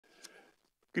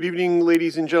Good evening,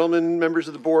 ladies and gentlemen, members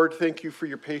of the board. Thank you for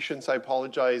your patience. I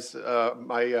apologize.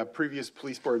 My previous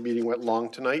police board meeting went long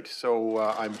tonight, so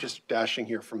I'm just dashing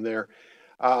here from there.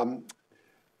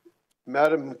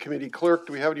 Madam Committee Clerk,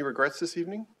 do we have any regrets this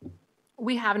evening?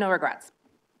 We have no regrets.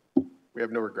 We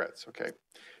have no regrets, okay.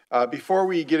 Before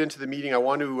we get into the meeting, I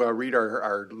want to read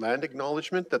our land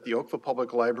acknowledgement that the Oakville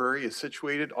Public Library is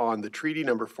situated on the Treaty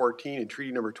Number 14 and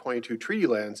Treaty Number 22 treaty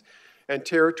lands and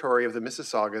territory of the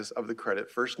Mississaugas of the Credit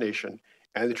First Nation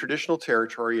and the traditional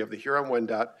territory of the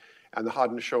Huron-Wendat and the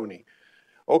Haudenosaunee.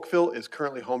 Oakville is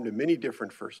currently home to many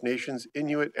different First Nations,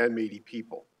 Inuit, and Métis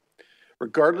people.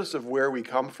 Regardless of where we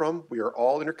come from, we are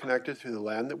all interconnected through the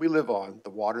land that we live on,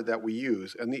 the water that we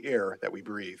use, and the air that we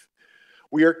breathe.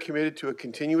 We are committed to a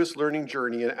continuous learning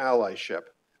journey and allyship.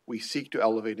 We seek to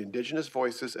elevate Indigenous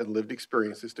voices and lived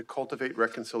experiences to cultivate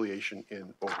reconciliation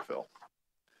in Oakville.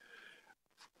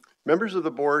 Members of the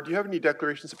board, do you have any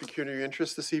declarations of pecuniary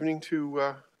interest this evening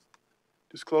to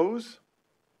disclose?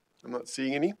 I'm not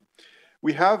seeing any.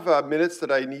 We have minutes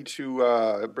that I need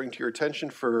to bring to your attention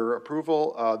for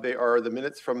approval. They are the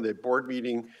minutes from the board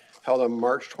meeting held on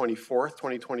March 24th,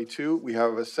 2022. We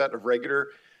have a set of regular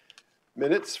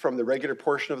minutes from the regular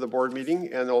portion of the board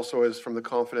meeting and also as from the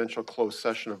confidential closed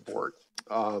session of board.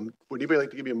 Would anybody like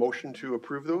to give me a motion to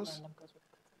approve those?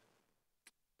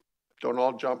 Don't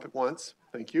all jump at once.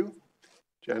 Thank you.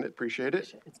 Janet, appreciate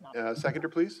it. Seconder,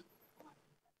 please.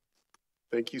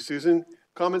 Thank you, Susan.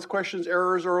 Comments, questions,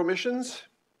 errors, or omissions?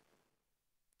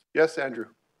 Yes, Andrew.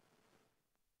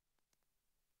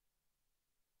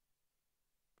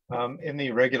 In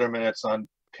the regular minutes on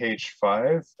page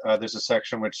 5, there's a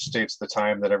section which states the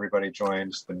time that everybody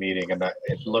joins the meeting, and that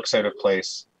it looks out of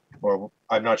place, or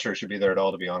I'm not sure it should be there at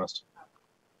all, to be honest.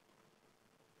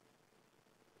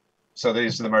 So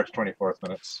these are the March 24th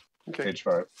minutes, okay. Page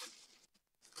 5.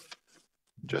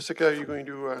 Jessica, are you going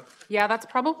to? Yeah, that's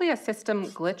probably a system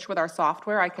glitch with our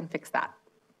software. I can fix that.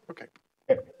 Okay.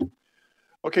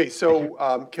 Okay,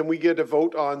 so can we get a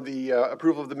vote on the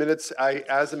approval of the minutes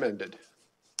as amended?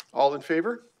 All in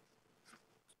favor?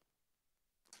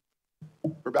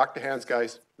 We're back to hands,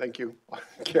 guys. Thank you.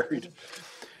 Carried.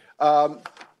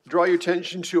 Draw your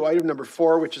attention to item number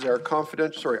 4, which is our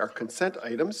consent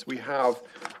items. We have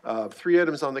 3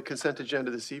 items on the consent agenda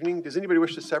this evening. Does anybody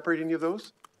wish to separate any of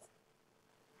those?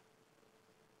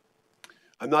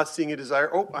 I'm not seeing a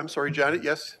desire. Oh, I'm sorry, Janet,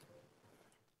 yes?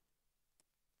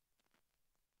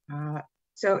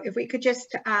 So if we could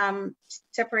just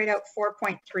separate out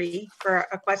 4.3 for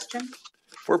a question.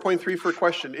 4.3 for a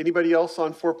question. Anybody else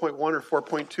on 4.1 or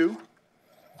 4.2?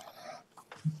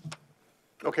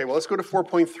 Okay, well, let's go to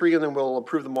 4.3 and then we'll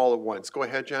approve them all at once. Go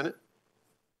ahead, Janet.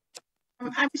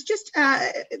 I was just,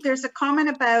 there's a comment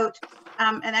about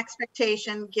an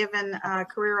expectation given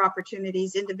career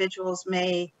opportunities, individuals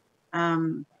may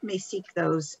seek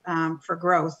those for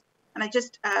growth. And I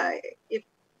just, if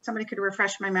somebody could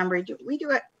refresh my memory,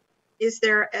 is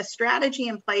there a strategy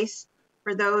in place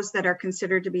for those that are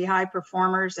considered to be high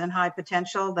performers and high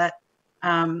potential that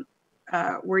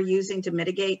we're using to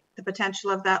mitigate the potential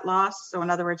of that loss? So in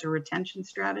other words, a retention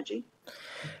strategy?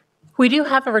 We do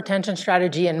have a retention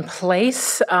strategy in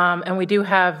place, and we do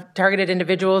have targeted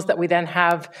individuals that we then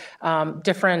have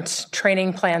different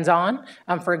training plans on.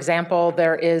 For example,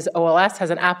 there is OLS has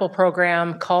an Apple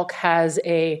program, CULC has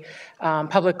a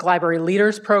public library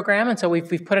leaders program, and so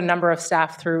we've put a number of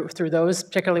staff through those,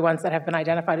 particularly ones that have been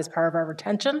identified as part of our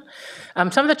retention.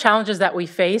 Some of the challenges that we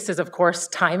face is, of course,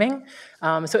 timing.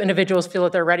 So individuals feel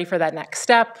that they're ready for that next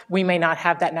step. We may not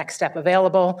have that next step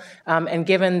available, and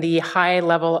given the high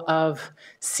level of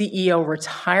CEO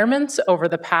retirements over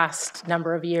the past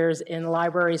number of years in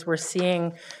libraries, we're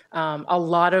seeing a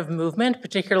lot of movement,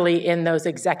 particularly in those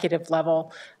executive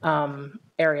level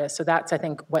areas. So that's, I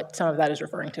think, what some of that is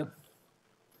referring to.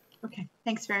 Okay,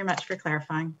 thanks very much for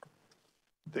clarifying.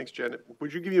 Thanks, Janet.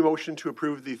 Would you give me a motion to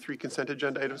approve the 3 consent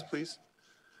agenda items, please?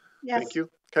 Yes. Thank you.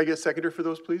 Can I get a seconder for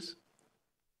those, please?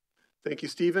 Thank you,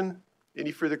 Stephen.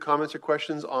 Any further comments or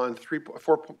questions on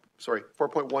 4.1,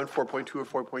 4.2,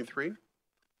 or 4.3?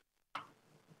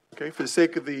 Okay, for the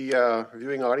sake of the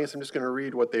viewing audience, I'm just going to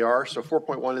read what they are. So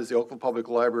 4.1 is the Oakville Public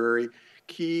Library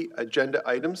key agenda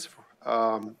items.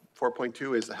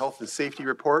 4.2 is the health and safety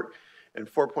report. And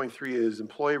 4.3 is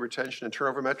employee retention and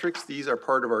turnover metrics. These are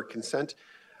part of our consent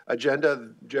agenda.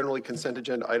 Generally, consent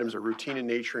agenda items are routine in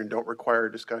nature and don't require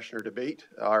discussion or debate.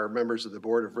 Our members of the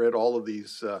board have read all of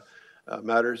these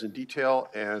matters in detail,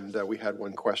 and we had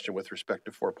one question with respect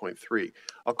to 4.3.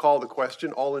 I'll call the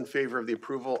question. All in favor of the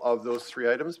approval of those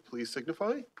 3 items, please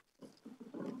signify.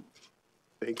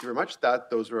 Thank you very much.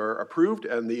 Those are approved,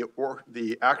 and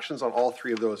the actions on all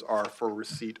three of those are for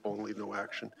receipt only, no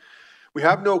action. We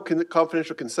have no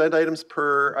confidential consent items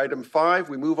per item 5.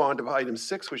 We move on to item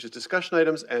 6, which is discussion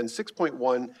items, and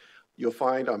 6.1 you'll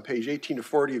find on page 18 to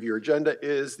 40 of your agenda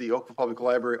is the Oakville Public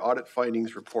Library Audit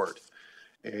Findings Report.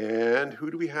 And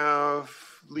who do we have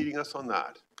leading us on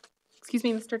that? Excuse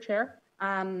me, Mr. Chair.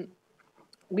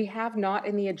 We have not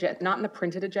in the agenda, not in the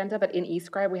printed agenda, but in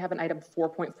eScribe, we have an item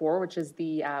 4.4, which is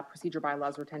the Procedure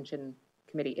Bylaws Retention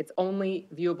Committee. It's only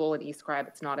viewable in eScribe.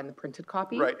 It's not in the printed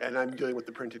copy. Right, and I'm dealing with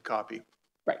the printed copy.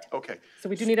 Right. Okay. So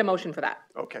we do need a motion for that.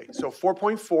 Okay, so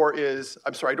 4.4 is,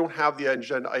 I'm sorry, I don't have the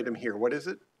agenda item here. What is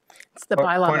it? It's the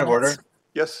bylaw Point of order.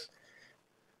 Yes.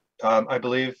 I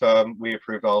believe we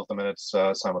approved all of the minutes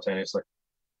simultaneously.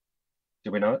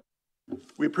 Did we not?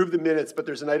 We approved the minutes, but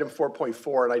there's an item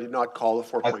 4.4, and I did not call the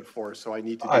 4.4, so I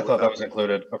need to. I thought that was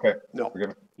included. Okay. No. Forgive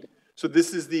me. So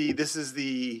this is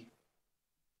the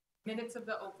minutes of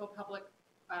the Oakville Public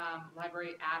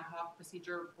Library Ad Hoc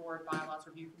Procedure Board Bylaws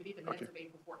Review Committee, the minutes of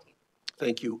April 14th.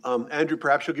 Thank you. Andrew,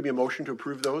 perhaps you'll give me a motion to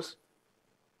approve those?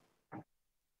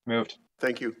 Moved.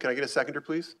 Thank you. Can I get a seconder,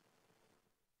 please?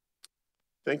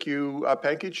 Thank you,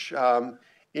 Pankaj.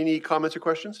 Any comments or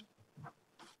questions?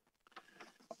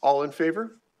 All in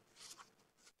favor?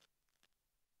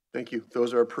 Thank you.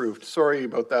 Those are approved. Sorry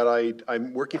about that.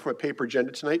 I'm working from a paper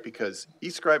agenda tonight because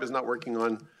eScribe is not working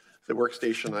on the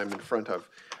workstation I'm in front of.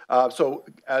 So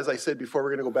as I said before,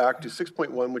 we're going to go back to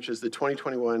 6.1, which is the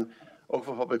 2021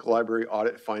 Oakville Public Library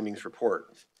Audit Findings Report.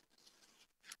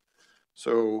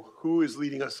 So who is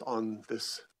leading us on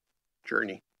this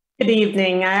journey? Good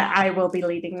evening. I will be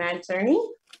leading that journey.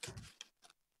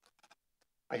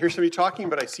 I hear somebody talking,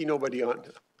 but I see nobody on.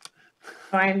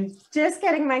 So I'm just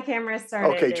getting my camera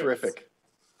started. Okay, terrific.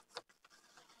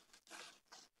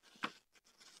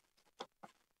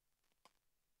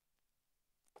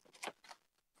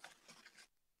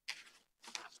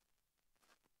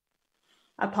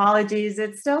 Apologies.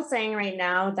 It's still saying right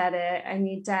now that I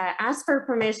need to ask for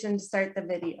permission to start the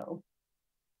video.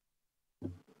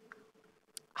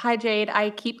 Hi, Jade.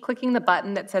 I keep clicking the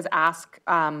button that says ask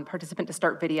participant to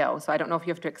start video. So I don't know if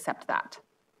you have to accept that.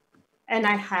 And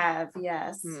I have,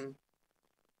 yes.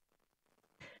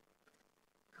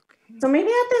 So maybe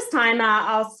at this time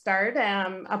I'll start.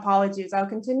 Apologies. I'll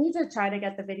continue to try to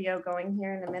get the video going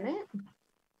here in a minute.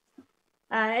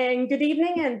 And good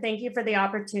evening, and thank you for the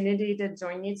opportunity to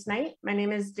join you tonight. My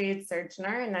name is Jade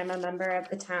Searchner, and I'm a member of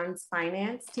the town's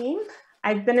finance team.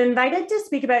 I've been invited to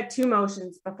speak about two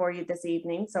motions before you this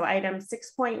evening. So item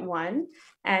 6.1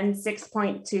 and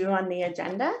 6.2 on the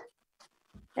agenda.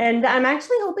 And I'm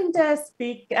actually hoping to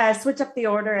switch up the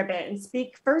order a bit and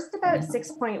speak first about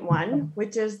 6.1,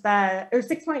 which is or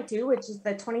 6.2, which is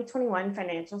the 2021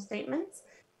 financial statements.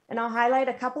 And I'll highlight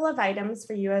a couple of items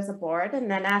for you as a board.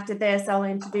 And then after this, I'll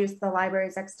introduce the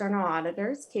library's external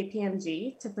auditors,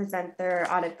 KPMG, to present their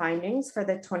audit findings for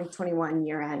the 2021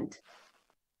 year end.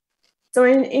 So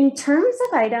in terms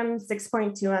of item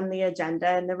 6.2 on the agenda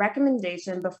and the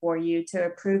recommendation before you to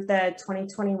approve the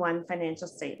 2021 financial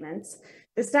statements,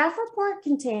 the staff report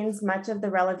contains much of the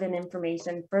relevant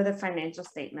information for the financial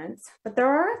statements, but there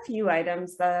are a few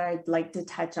items that I'd like to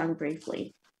touch on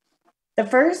briefly. The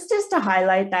first is to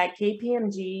highlight that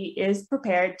KPMG is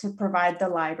prepared to provide the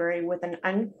library with an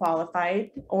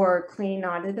unqualified or clean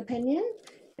audit opinion.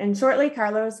 And shortly,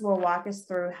 Carlos will walk us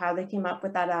through how they came up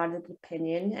with that audit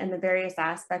opinion and the various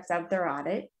aspects of their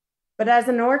audit. But as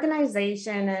an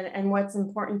organization, and what's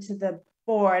important to the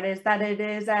board is that it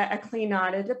is a clean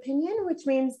audit opinion, which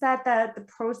means that the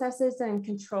processes and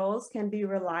controls can be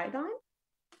relied on,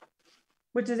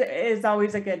 which is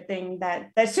always a good thing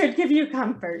that should give you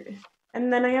comfort.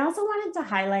 And then I also wanted to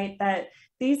highlight that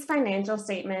these financial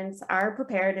statements are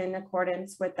prepared in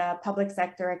accordance with the public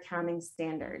sector accounting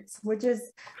standards, which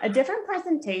is a different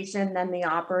presentation than the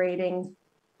operating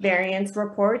variance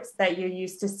reports that you're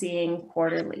used to seeing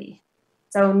quarterly.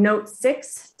 So note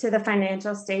 6 to the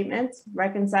financial statements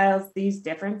reconciles these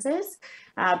differences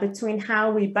between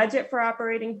how we budget for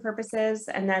operating purposes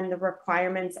and then the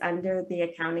requirements under the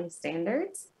accounting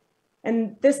standards.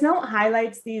 And this note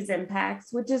highlights these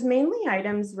impacts, which is mainly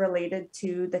items related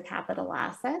to the capital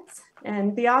assets.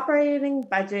 And the operating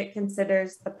budget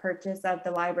considers the purchase of the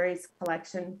library's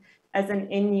collection as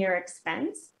an in-year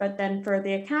expense. But then for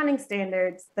the accounting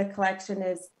standards, the collection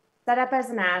is set up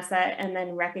as an asset and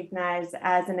then recognized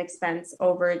as an expense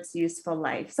over its useful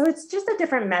life. So it's just a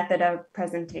different method of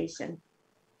presentation.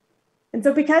 And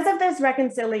so because of this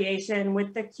reconciliation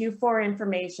with the Q4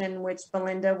 information, which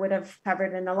Belinda would have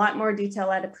covered in a lot more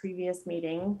detail at a previous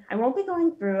meeting, I won't be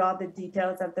going through all the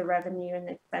details of the revenue and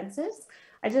expenses.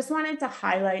 I just wanted to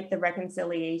highlight the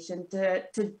reconciliation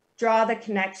to draw the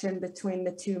connection between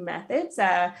the two methods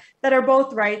that are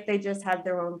both right, they just have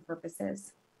their own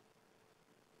purposes.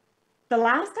 The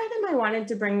last item I wanted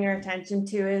to bring your attention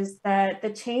to is that the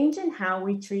change in how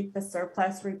we treat the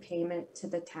surplus repayment to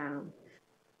the town.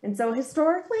 And so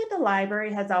historically, the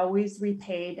library has always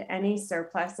repaid any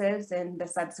surpluses in the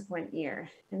subsequent year.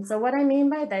 And so what I mean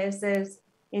by this is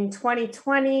in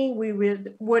 2020, we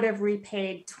would have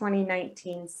repaid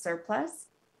 2019 surplus.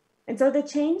 And so the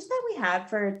change that we have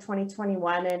for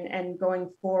 2021 and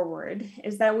going forward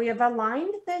is that we have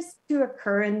aligned this to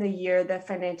occur in the year the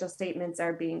financial statements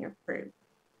are being approved.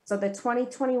 So the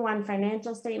 2021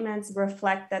 financial statements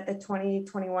reflect that the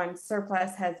 2021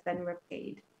 surplus has been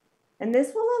repaid. And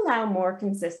this will allow more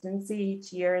consistency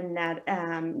each year in net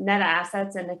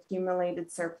assets and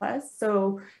accumulated surplus.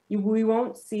 So we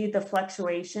won't see the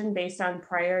fluctuation based on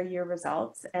prior year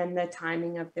results and the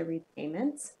timing of the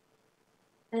repayments.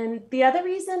 And the other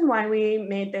reason why we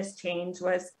made this change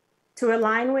was to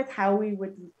align with how we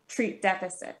would treat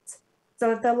deficits.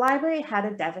 So if the library had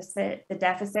a deficit, the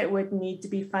deficit would need to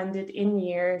be funded in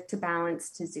year to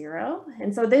balance to zero.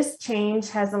 And so this change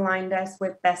has aligned us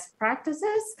with best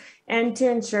practices and to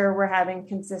ensure we're having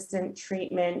consistent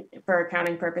treatment for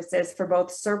accounting purposes for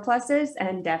both surpluses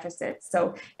and deficits.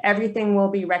 So everything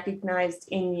will be recognized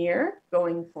in year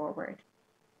going forward.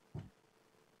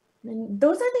 And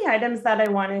those are the items that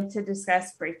I wanted to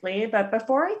discuss briefly, but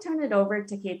before I turn it over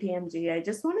to KPMG, I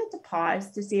just wanted to pause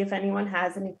to see if anyone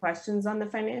has any questions on the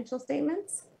financial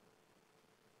statements.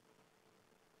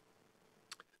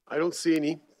 I don't see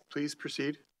any. Please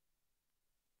proceed.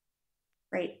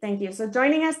 Great, thank you. So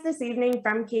joining us this evening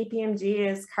from KPMG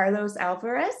is Carlos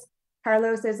Alvarez.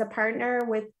 Carlos is a partner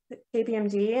with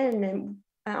KPMG and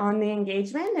on the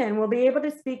engagement, and we'll be able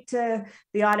to speak to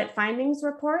the audit findings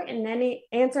report and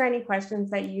answer any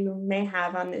questions that you may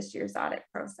have on this year's audit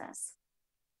process.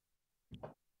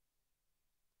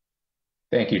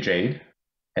 Thank you, Jade.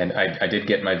 And I did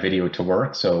get my video to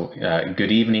work. So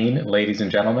good evening, ladies and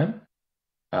gentlemen.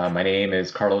 My name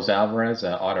is Carlos Alvarez,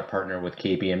 audit partner with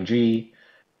KPMG,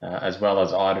 as well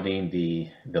as auditing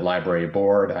the library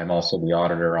board. I'm also the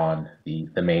auditor on the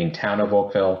main town of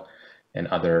Oakville and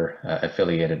other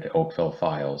affiliated Oakville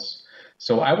files.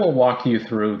 So I will walk you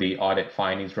through the audit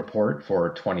findings report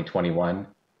for 2021,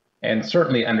 and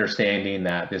certainly understanding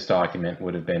that this document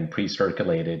would have been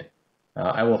pre-circulated,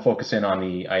 I will focus in on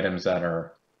the items that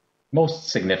are most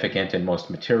significant and most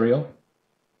material.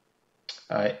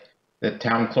 The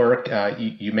town clerk,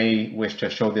 you may wish to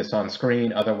show this on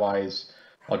screen, otherwise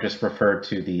I'll just refer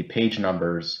to the page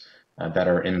numbers that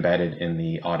are embedded in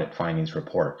the audit findings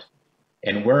report.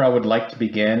 And where I would like to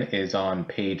begin is on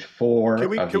page 4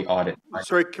 of the audit.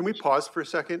 Sorry, can we pause for a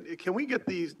second? Can we get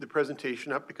the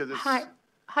presentation up because it's...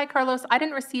 Hi, Carlos. I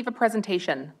didn't receive a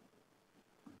presentation.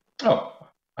 Oh,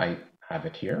 I have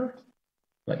it here.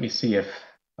 Let me see if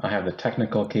I have the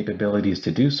technical capabilities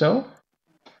to do so.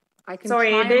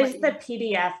 Sorry, it is the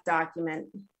PDF document.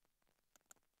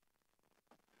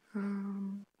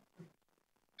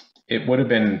 It would have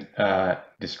been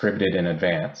distributed in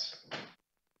advance.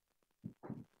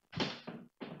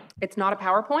 It's not a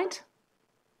PowerPoint?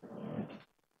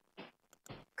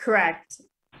 Correct.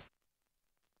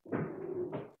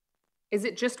 Is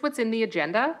it just what's in the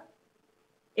agenda?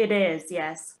 It is,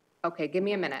 yes. Okay, give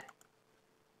me a minute.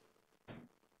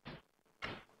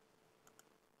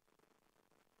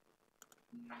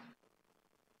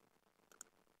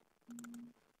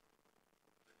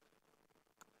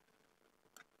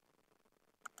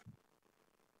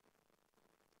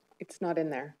 It's not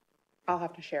in there. I'll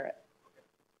have to share it.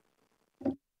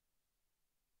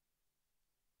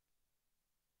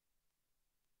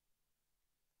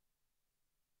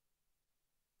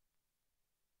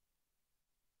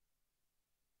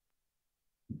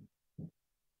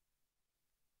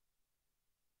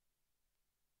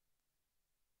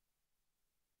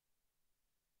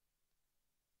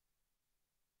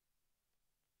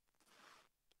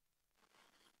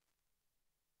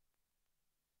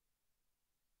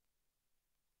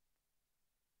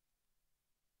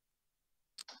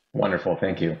 Wonderful,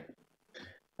 thank you.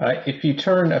 If you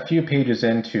turn a few pages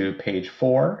into page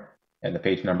 4, and the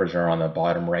page numbers are on the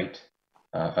bottom right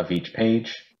of each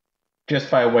page,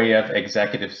 just by way of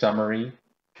executive summary,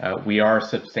 we are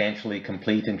substantially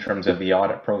complete in terms of the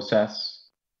audit process.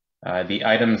 The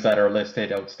items that are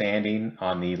listed outstanding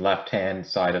on the left-hand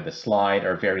side of the slide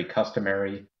are very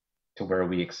customary to where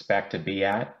we expect to be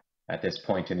at this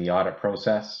point in the audit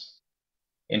process.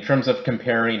 In terms of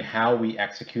comparing how we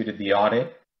executed the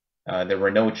audit, there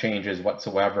were no changes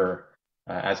whatsoever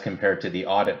as compared to the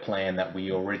audit plan that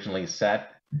we originally set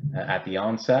at the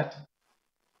onset.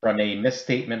 From a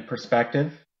misstatement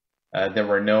perspective, there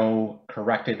were no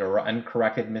corrected or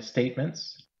uncorrected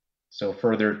misstatements. So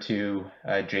further to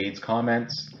Jade's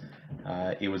comments,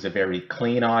 it was a very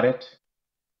clean audit.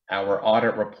 Our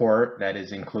audit report that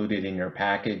is included in your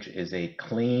package is a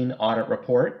clean audit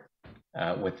report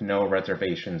with no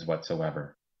reservations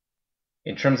whatsoever.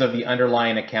 In terms of the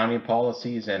underlying accounting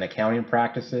policies and accounting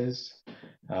practices,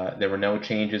 there were no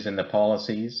changes in the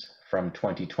policies from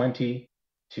 2020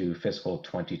 to fiscal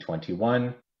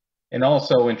 2021. And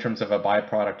also in terms of a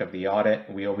byproduct of the audit,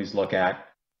 we always look at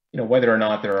whether or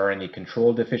not there are any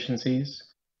control deficiencies,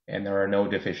 and there are no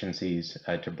deficiencies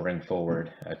to bring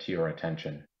forward to your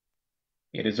attention.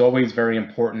 It is always very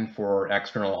important for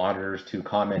external auditors to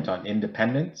comment on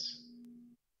independence.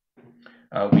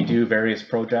 We do various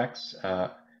projects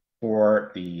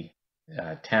for the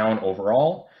town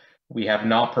overall. We have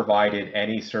not provided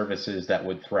any services that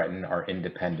would threaten our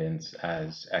independence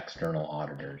as external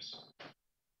auditors.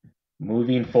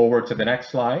 Moving forward to the next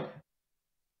slide.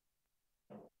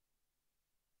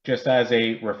 Just as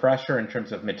a refresher in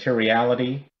terms of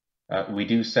materiality, we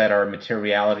do set our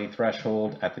materiality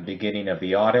threshold at the beginning of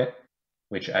the audit,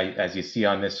 which as you see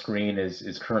on this screen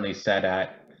is currently set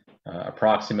at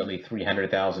approximately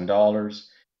 $300,000.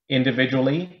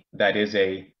 Individually, that is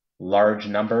a large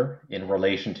number in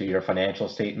relation to your financial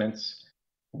statements.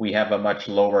 We have a much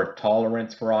lower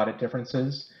tolerance for audit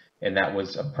differences, and that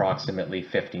was approximately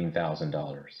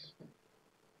 $15,000.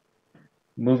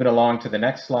 Moving along to the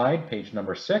next slide, page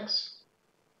number 6.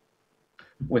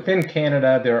 Within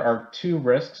Canada, there are 2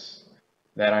 risks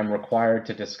that I'm required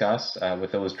to discuss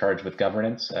with those charged with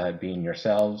governance, being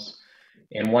yourselves.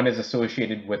 And one is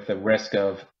associated with the risk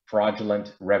of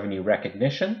fraudulent revenue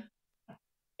recognition.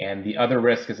 And the other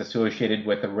risk is associated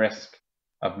with the risk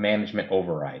of management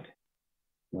override.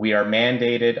 We are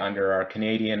mandated under our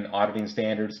Canadian auditing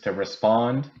standards to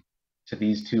respond to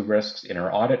these 2 risks in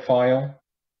our audit file.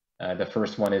 The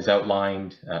first one is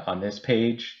outlined on this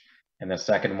page, and the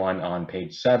second one on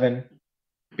page 7.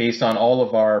 Based on all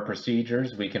of our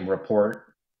procedures, we can report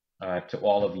to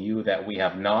all of you that we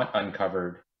have not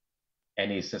uncovered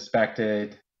any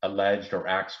suspected, alleged, or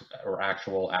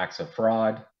actual acts of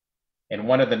fraud. And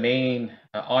one of the main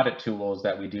audit tools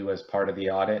that we do as part of the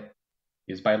audit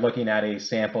is by looking at a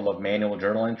sample of manual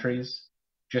journal entries,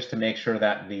 just to make sure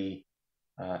that the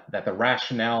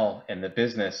rationale and the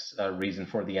business reason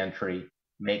for the entry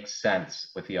makes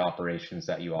sense with the operations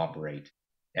that you operate.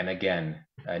 And again,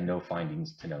 no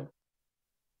findings to note.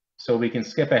 So we can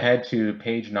skip ahead to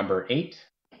page number 8.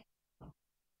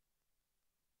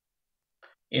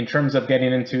 In terms of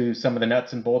getting into some of the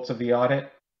nuts and bolts of the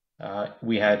audit,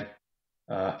 we had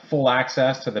full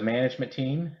access to the management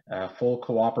team, full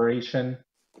cooperation.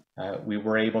 We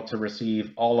were able to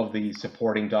receive all of the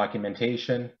supporting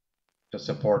documentation to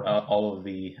support all of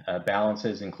the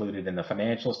balances included in the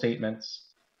financial statements.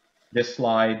 This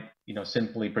slide,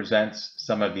 simply presents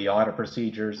some of the audit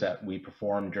procedures that we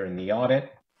performed during the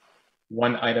audit.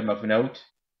 One item of note,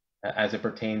 as it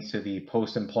pertains to the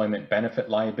post-employment benefit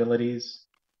liabilities,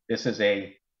 this is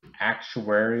a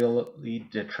actuarially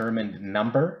determined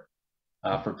number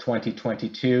for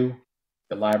 2022.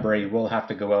 The library will have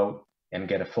to go out and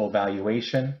get a full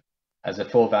valuation, as a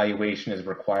full valuation is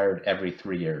required every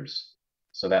 3 years.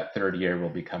 So that 3rd year will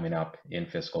be coming up in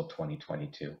fiscal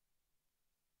 2022.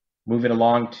 Moving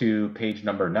along to page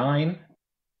number 9.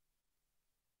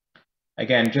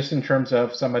 Again, just in terms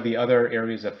of some of the other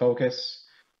areas of focus,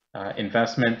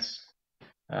 investments,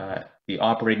 the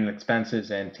operating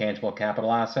expenses and tangible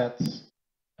capital assets.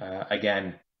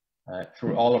 Again,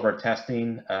 through all of our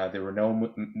testing, there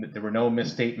were no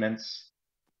misstatements,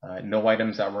 no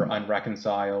items that were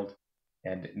unreconciled,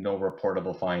 and no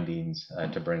reportable findings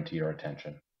to bring to your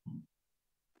attention.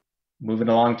 Moving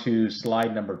along to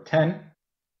slide number 10.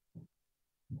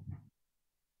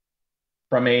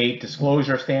 From a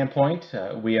disclosure standpoint,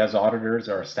 we as auditors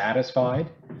are satisfied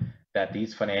that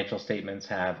these financial statements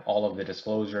have all of the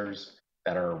disclosures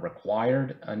that are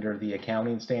required under the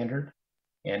accounting standard.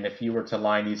 And if you were to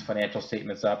line these financial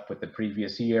statements up with the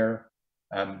previous year,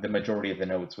 the majority of the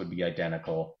notes would be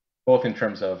identical, both in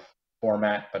terms of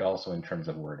format, but also in terms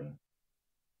of wording.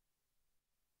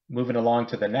 Moving along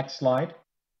to the next slide.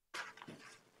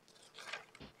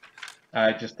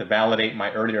 Just to validate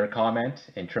my earlier comment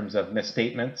in terms of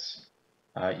misstatements,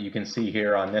 you can see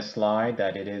here on this slide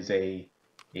that it is a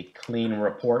clean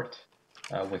report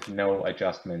with no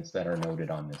adjustments that are noted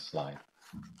on this slide.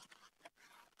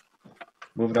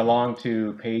 Moving along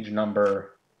to page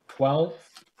number 12.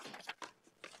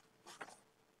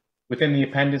 Within the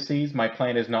appendices, my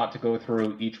plan is not to go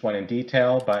through each one in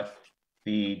detail, but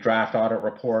the draft audit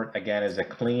report, again, is a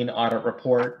clean audit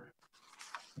report.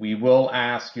 We will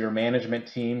ask your management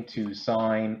team to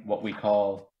sign what we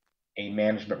call a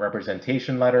management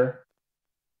representation letter.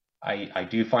 I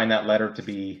do find that letter to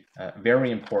be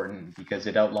very important because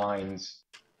it outlines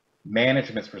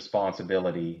management's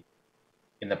responsibility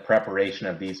in the preparation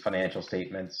of these financial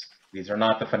statements. These are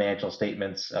not the financial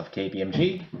statements of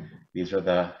KPMG. These are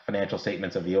the financial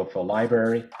statements of the Oakville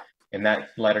Library. And that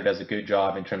letter does a good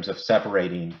job in terms of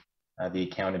separating the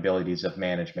accountabilities of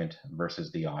management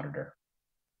versus the auditor.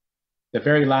 The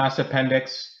very last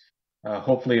appendix,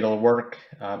 hopefully it'll work.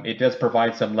 It does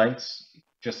provide some links,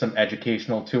 just some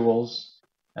educational tools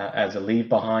as a leave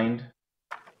behind.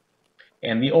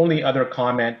 And the only other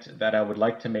comment that I would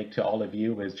like to make to all of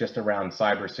you is just around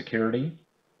cybersecurity.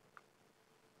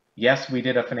 Yes, we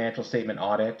did a financial statement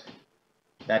audit.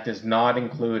 That does not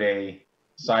include a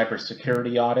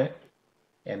cybersecurity audit.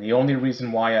 And the only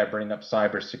reason why I bring up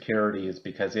cybersecurity is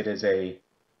because it is a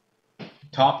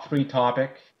top 3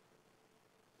 topic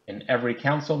in every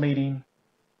council meeting,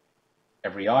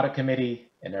 every audit committee,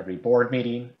 and every board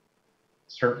meeting.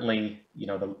 Certainly,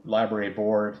 the library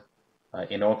board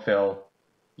in Oakville,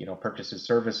 purchases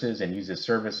services and uses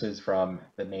services from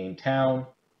the main town.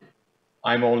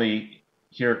 I'm only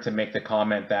here to make the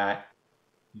comment that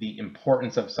the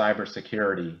importance of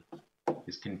cybersecurity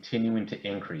is continuing to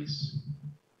increase.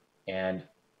 And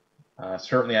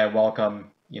certainly I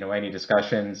welcome, any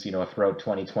discussions, throughout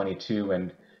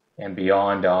 2022 and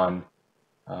beyond on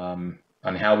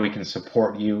how we can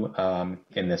support you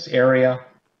in this area.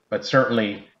 But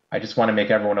certainly, I just want to make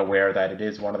everyone aware that it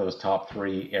is one of those top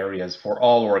 3 areas for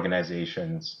all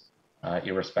organizations,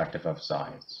 irrespective of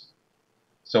size.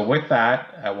 So with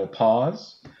that, I will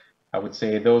pause. I would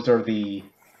say those are the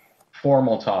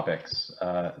formal topics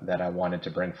that I wanted to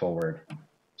bring forward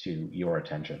to your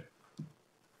attention.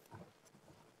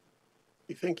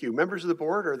 Thank you. Members of the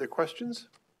board, are there questions?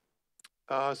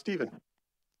 Stephen.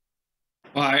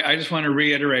 Well, I just want to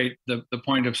reiterate the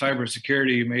point of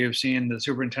cybersecurity. You may have seen the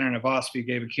superintendent of OSFI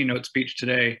gave a keynote speech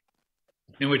today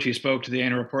in which he spoke to the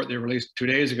annual report they released 2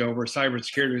 days ago, where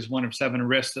cybersecurity was one of 7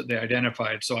 risks that they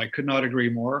identified. So I could not agree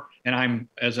more. And I'm,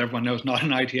 as everyone knows, not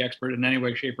an IT expert in any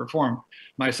way, shape, or form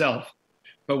myself.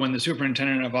 But when the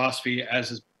superintendent of OSFI,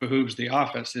 as behooves the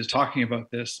office, is talking about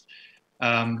this,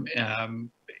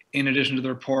 in addition to the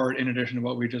report, in addition to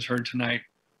what we just heard tonight,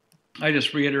 I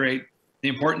just reiterate the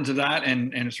importance of that,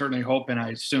 and certainly hope and I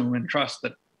assume and trust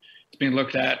that it's being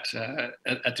looked at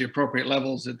the appropriate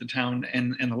levels at the town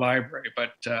and the library.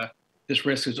 But this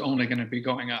risk is only going to be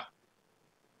going up.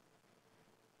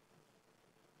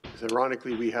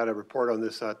 Ironically, we had a report on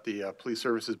this at the Police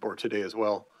Services Board today as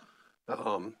well.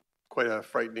 Quite a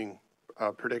frightening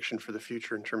prediction for the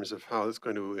future in terms of how it's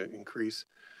going to increase.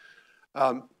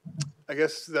 I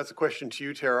guess that's a question to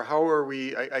you, Tara. How are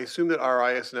we, I assume that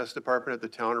our IS&S department at the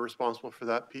town are responsible for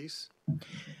that piece?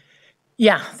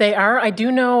 Yeah, they are. I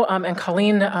do know, and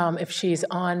Colleen, if she's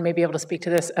on, may be able to speak to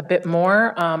this a bit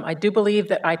more. I do believe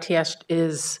that ITS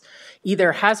is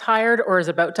either has hired or is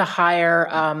about to hire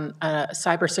a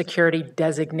cybersecurity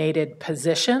designated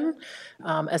position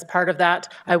as part of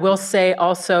that. I will say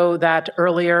also that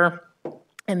earlier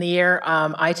in the year,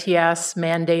 ITS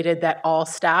mandated that all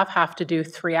staff have to do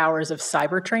 3 hours of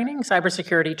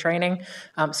cybersecurity training.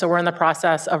 So we're in the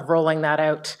process of rolling that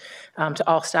out to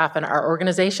all staff in our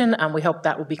organization. We hope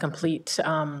that will be complete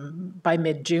by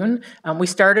mid-June. We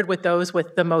started with those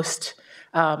with the most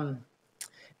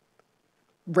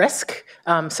risk.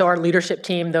 So our leadership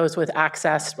team, those with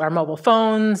access to our mobile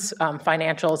phones,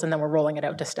 financials, and then we're rolling it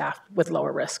out to staff with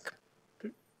lower risk.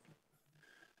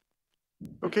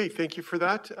 Okay, thank you for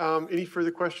that. Any further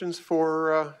questions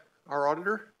for our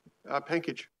auditor?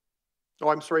 Pankaj. Oh,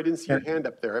 I'm sorry, I didn't see your hand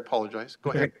up there. I apologize. Go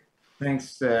ahead.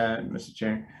 Thanks, Mr.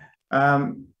 Chair.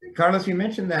 Carlos, you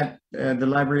mentioned that the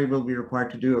library will be required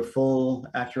to do a full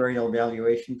actuarial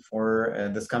evaluation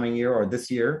for this coming year or this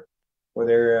year for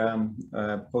their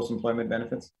post-employment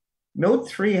benefits. Note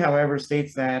 3, however,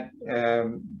 states that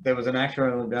there was an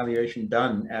actuarial evaluation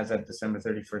done as of December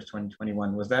 31st,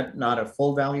 2021. Was that not a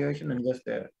full valuation and just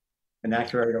an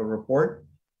actuarial report?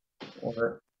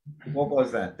 Or what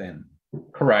was that then?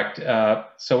 Correct.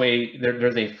 So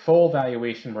there's a full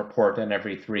valuation report done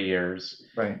every 3 years.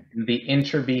 Right. The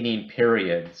intervening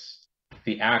periods,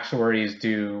 the actuaries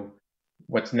do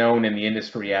what's known in the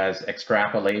industry as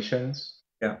extrapolations.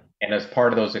 Yeah. And as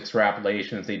part of those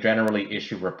extrapolations, they generally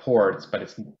issue reports, but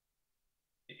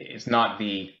it's not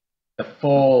the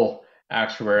full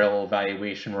actuarial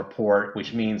valuation report,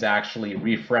 which means actually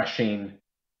refreshing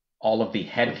all of the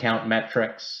headcount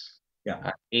metrics,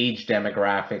 age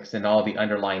demographics, and all the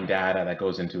underlying data that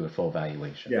goes into a full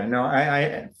valuation. Yeah, no,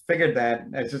 I figured that.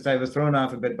 It's just I was thrown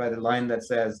off a bit by the line that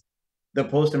says the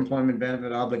post-employment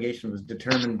benefit obligation was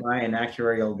determined by an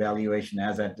actuarial valuation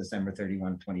as at December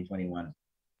 31, 2021.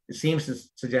 It seems to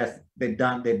suggest they've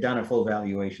done a full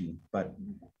valuation, but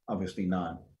obviously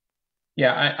not.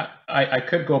 Yeah, I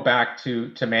could go back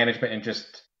to management and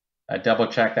just double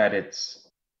check that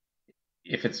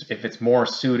if it's more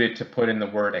suited to put in the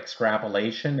word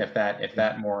extrapolation, if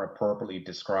that more appropriately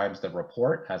describes the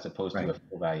report as opposed to a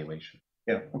full valuation.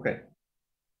 Yeah. Okay.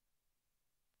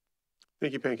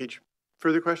 Thank you, Pankaj.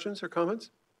 Further questions or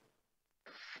comments?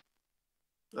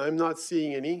 I'm not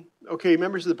seeing any. Okay,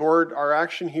 members of the board, our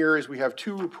action here is we have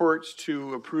 2 reports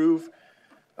to approve.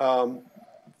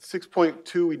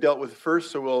 6.2 we dealt with first,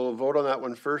 so we'll vote on that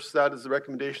one first. That is the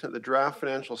recommendation that the draft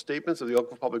financial statements of the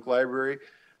Oakville Public Library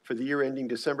for the year ending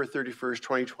December 31st,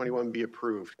 2021 be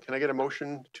approved. Can I get a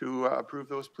motion to approve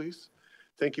those, please?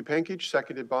 Thank you, Pankaj.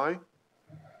 Seconded by?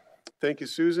 Thank you,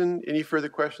 Susan. Any further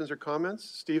questions or comments?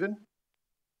 Stephen?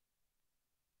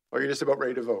 Oh, you're just about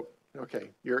ready to vote.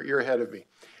 Okay, you're ahead of me.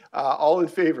 All in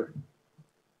favor?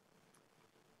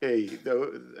 Okay,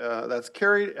 that's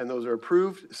carried and those are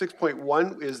approved.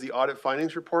 6.1 is the audit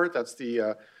findings report. That's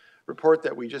the report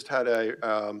that we just had a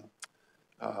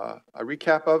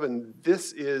recap of, and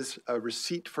this is a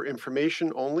receipt for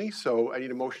information only, so I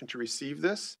need a motion to receive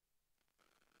this.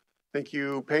 Thank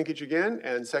you, Pankaj, again,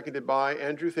 and seconded by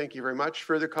Andrew. Thank you very much.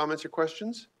 Further comments or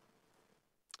questions?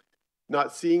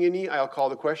 Not seeing any, I'll call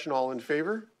the question. All in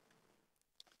favor?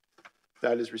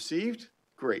 That is received.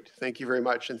 Great. Thank you very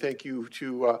much. And thank you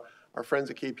to our friends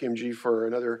at KPMG for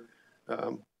another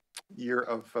year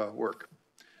of work.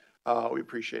 We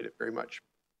appreciate it very much.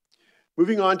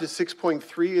 Moving on to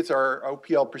 6.3, it's our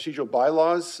OPL procedural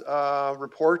bylaws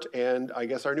report and I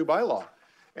guess our new bylaw.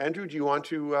 Andrew, do you want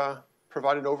to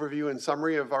provide an overview and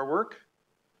summary of our work?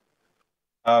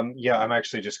 Yeah, I'm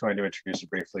actually just going to introduce it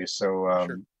briefly. So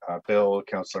sure. Bill,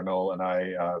 Councillor Knoll, and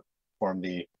I formed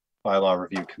the bylaw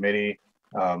review committee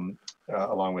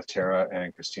along with Tara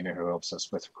and Christina, who helps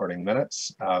us with recording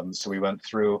minutes. So we went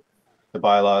through the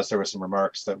bylaws. There were some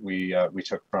remarks that we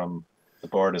took from the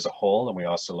board as a whole, and we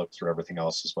also looked through everything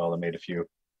else as well and made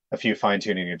a few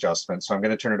fine-tuning adjustments. So I'm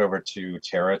going to turn it over to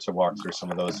Tara to walk through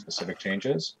some of those specific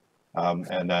changes.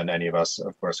 And then any of us,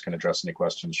 of course, can address any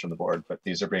questions from the board, but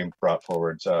these are being brought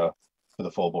forward for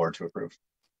the full board to approve.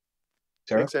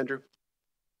 Tara? Thanks, Andrew.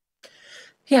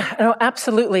 Yeah, no,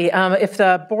 absolutely. If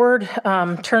the board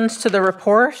turns to the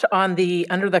report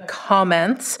under the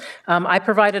comments, I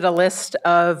provided a list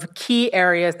of key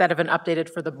areas that have been updated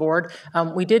for the board.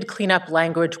 We did clean up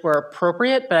language where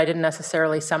appropriate, but I didn't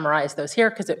necessarily summarize those here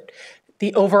because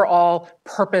the overall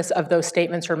purpose of those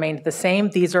statements remained the same.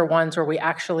 These are ones where we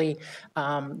actually,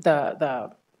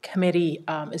 the committee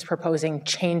is proposing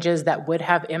changes that would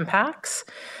have impacts.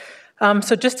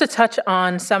 So just to touch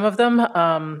on some of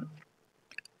them,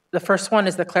 the first one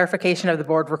is the clarification of the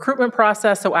board recruitment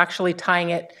process, so actually tying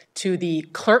it to the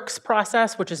clerk's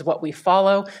process, which is what we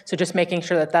follow. So just making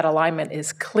sure that that alignment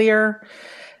is clear.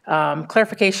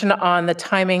 Clarification on the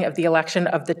timing of the election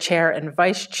of the chair and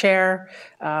vice chair,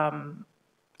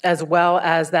 as well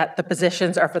as that the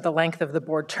positions are for the length of the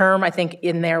board term. I think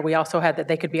in there we also had that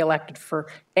they could be elected for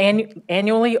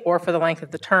annually or for the length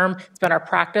of the term. It's been our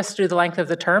practice to do the length of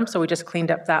the term, so we just cleaned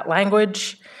up that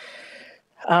language.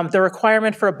 The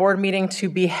requirement for a board meeting to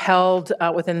be held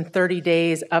within 30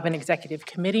 days of an executive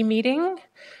committee meeting.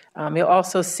 You'll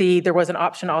also see there was an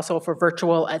option also for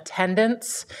virtual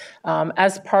attendance.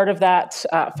 As part of that,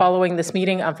 following this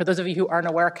meeting, for those of you who aren't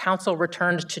aware, council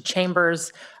returned to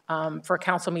chambers for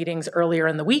council meetings earlier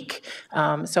in the week.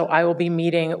 So I will be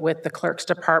meeting with the clerk's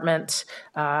department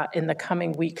in the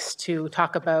coming weeks to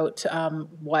talk about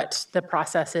what the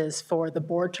process is for the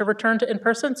board to return to in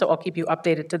person. So I'll keep you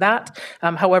updated to that.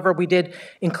 However, we did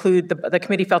include, the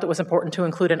committee felt it was important to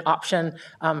include an option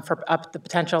for the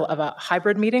potential of a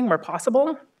hybrid meeting where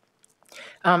possible.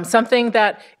 Something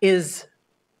that is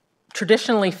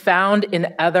traditionally found in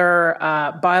other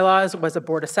bylaws was a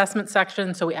board assessment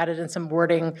section, so we added in some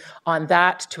wording on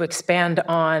that to expand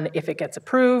on if it gets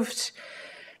approved.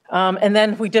 And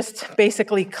then we just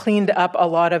basically cleaned up a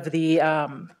lot of the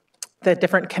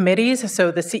different committees. So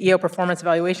the CEO Performance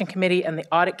Evaluation Committee and the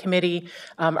Audit Committee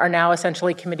are now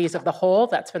essentially committees of the whole.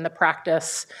 That's been the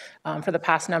practice for the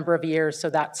past number of years. So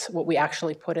that's what we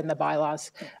actually put in the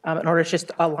bylaws in order to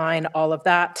just align all of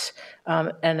that.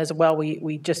 And as well,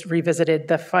 we just revisited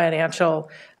the financial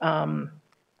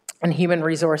and Human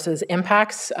Resources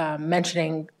impacts,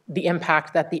 mentioning the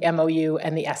impact that the MOU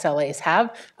and the SLAs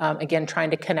have, again,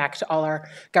 trying to connect all our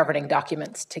governing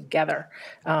documents together.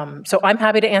 So I'm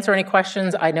happy to answer any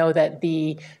questions. I know that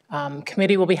the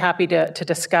committee will be happy to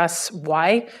discuss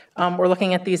why we're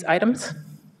looking at these items.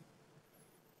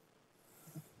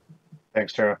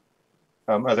 Thanks, Tara.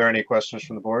 Are there any questions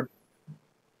from the board?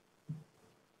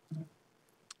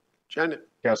 Janet.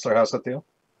 Councillor Hassett-Thiel?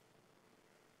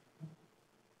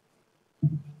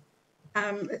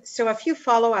 So a few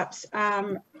follow-ups.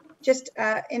 Just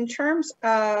in terms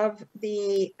of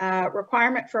the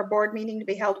requirement for a board meeting to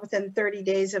be held within 30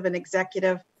 days of an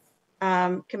executive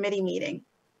committee meeting,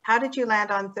 how did you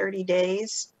land on 30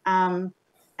 days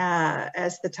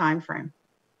as the time frame?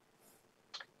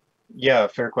 Yeah,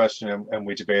 fair question, and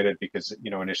we debated because,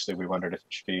 you know, initially we wondered if it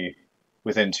should be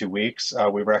within 2 weeks.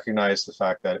 We recognize the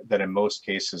fact that in most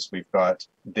cases we've got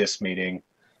this meeting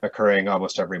occurring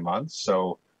almost every month.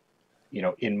 So, you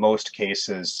know, in most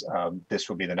cases, this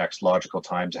would be the next logical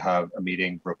time to have a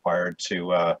meeting required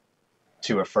to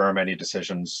affirm any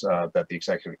decisions that the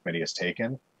executive committee has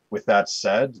taken. With that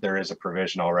said, there is a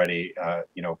provision already,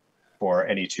 you know, for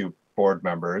any 2 board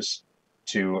members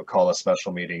to call a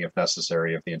special meeting if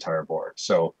necessary of the entire board.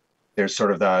 So there's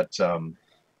sort of that,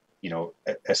 you know,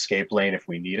 escape lane if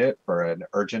we need it for an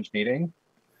urgent meeting,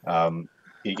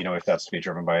 you know, if that's to be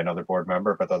driven by another board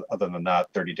member. But other than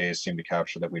that, 30 days seem to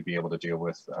capture that we'd be able to deal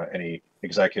with any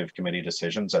executive committee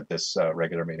decisions at this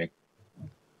regular meeting.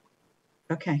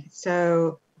 Okay,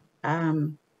 so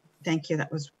thank you.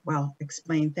 That was well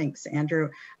explained. Thanks, Andrew.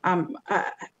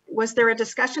 Was there a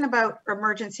discussion about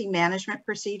emergency management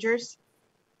procedures?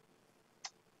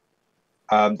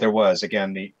 There was,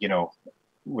 again, you know,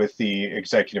 with the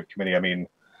executive committee, I mean,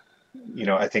 you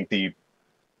know, I think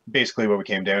basically what we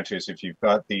came down to is if you've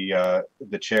got the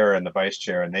chair and the vice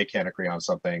chair and they can't agree on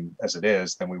something as it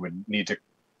is, then we would need to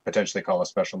potentially call a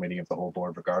special meeting of the whole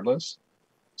board regardless.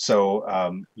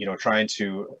 So, you know, trying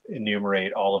to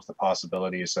enumerate all of the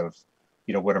possibilities of,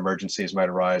 you know, what emergencies might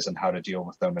arise and how to deal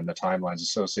with them and the timelines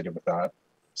associated with that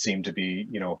seemed to be,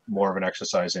 you know, more of an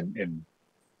exercise in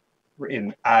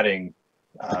adding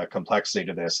complexity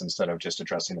to this instead of just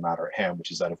addressing the matter at hand,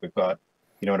 which is that if we've got,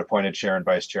 you know, an appointed chair and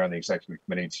vice chair on the executive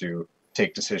committee to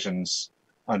take decisions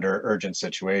under urgent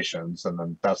situations, and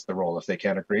then that's the role. If they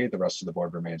can't agree, the rest of the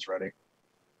board remains ready.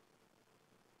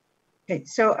 Okay,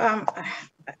 so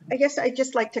I guess I'd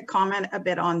just like to comment a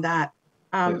bit on that.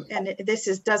 And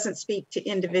this doesn't speak to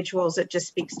individuals, it just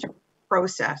speaks to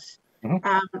process.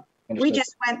 We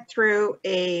just went through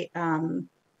and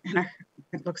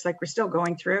it looks like we're still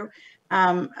going through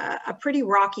a pretty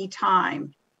rocky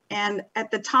time. And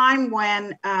at the time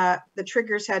when the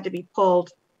triggers had to be pulled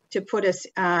to put us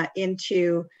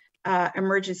into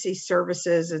emergency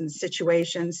services and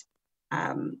situations,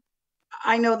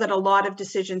 I know that a lot of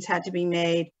decisions had to be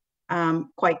made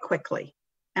quite quickly.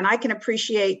 And I can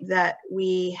appreciate that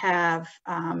we have,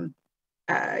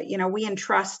 you know, we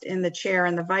entrust in the chair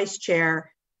and the vice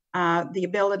chair the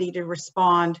ability to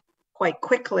respond quite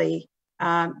quickly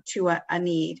to a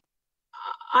need.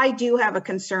 I do have a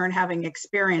concern, having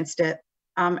experienced it,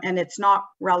 and it's not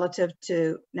relative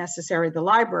to necessarily the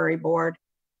library board,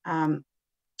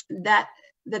 that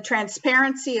the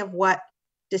transparency of what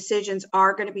decisions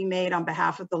are going to be made on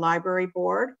behalf of the library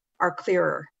board are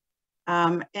clearer.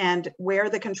 And where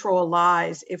the control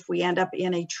lies if we end up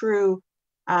in a true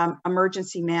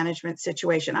emergency management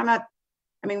situation. I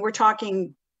mean, we're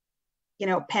talking, you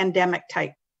know, pandemic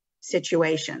type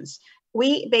situations.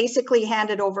 We basically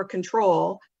handed over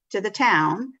control to the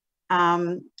town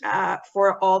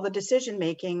for all the decision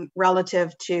making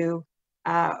relative to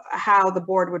how the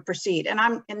board would proceed. And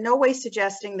I'm in no way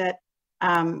suggesting that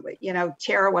you know,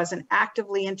 Tara wasn't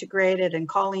actively integrated and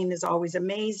Colleen is always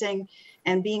amazing,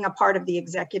 and being a part of the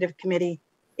executive committee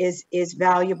is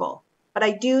valuable. But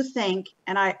I do think,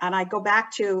 and I go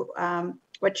back to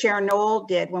what Chair Knoll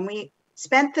did when we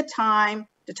spent the time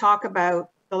to talk about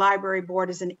the library board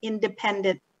as an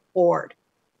independent board,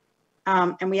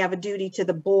 and we have a duty to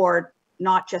the board,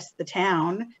 not just the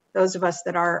town, those of us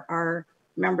that are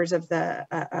members of the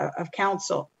of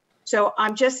council. So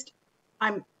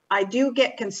I do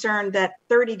get concerned that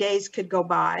 30 days could go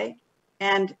by,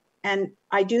 and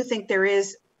I do think there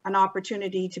is an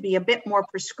opportunity to be a bit more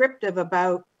prescriptive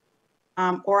about,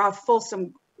 or a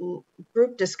fulsome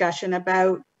group discussion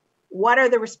about what are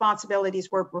the responsibilities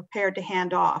we're prepared to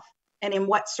hand off and in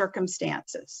what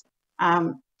circumstances.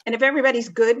 And if everybody's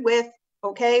good with,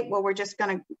 okay, well, we're just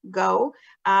going to go,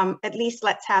 at least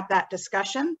let's have that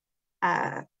discussion.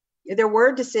 There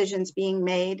were decisions being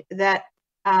made that,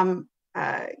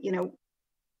 you know,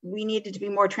 we needed to be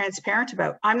more transparent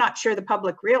about. I'm not sure the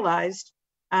public realized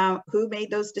who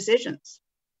made those decisions.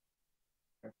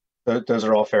 Those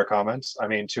are all fair comments. I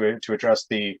mean, to address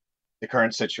the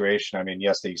current situation, I mean,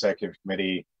 yes, the executive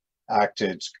committee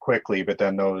acted quickly, but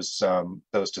then those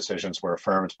decisions were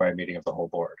affirmed by a meeting of the whole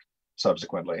board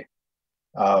subsequently.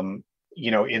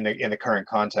 You know, in the current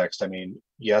context, I mean,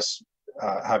 yes,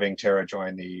 having Tara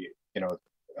join the, you know,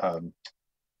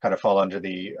 kind of fall under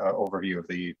the overview of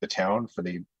the town for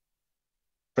the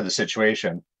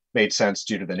situation made sense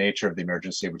due to the nature of the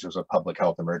emergency, which was a public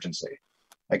health emergency.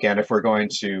 Again, if we're going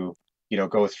to, you know,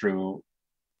 go through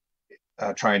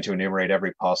trying to enumerate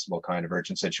every possible kind of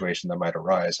urgent situation that might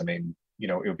arise, I mean, you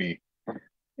know, it would be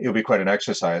quite an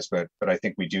exercise, but I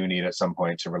think we do need at some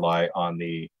point to rely on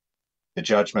the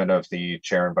judgment of the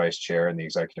chair and vice chair and the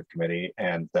executive committee,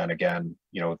 and then again,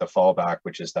 you know, the fallback,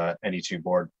 which is that any two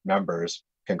board members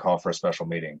can call for a special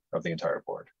meeting of the entire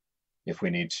board if we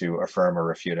need to affirm or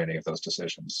refute any of those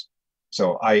decisions.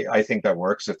 So I think that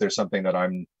works. If there's something that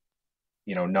I'm,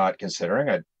 you know, not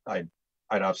considering, I'd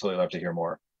absolutely love to hear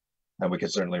more, and we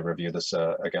could certainly review this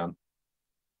again.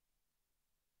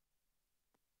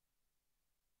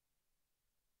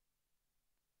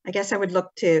 I guess I would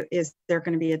look to, is there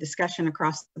going to be a discussion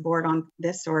across the board on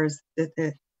this, or is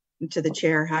to the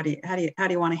chair, how do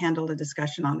you want to handle the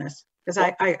discussion on this? Because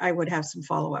I would have some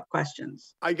follow-up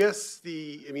questions. I guess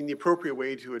the appropriate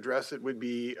way to address it would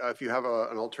be if you have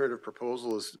an alternative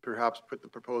proposal, is perhaps put the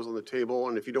proposal on the table,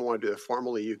 and if you don't want to do it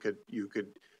formally, you could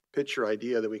pitch your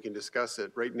idea, then we can discuss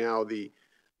it. Right now, the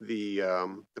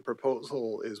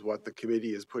proposal is what the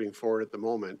committee is putting forward at the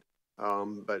moment.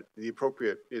 But it's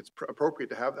appropriate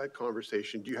to have that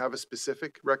conversation. Do you have a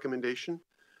specific recommendation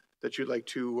that you'd like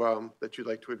to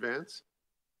advance?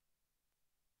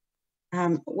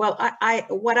 Well,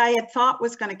 what I had thought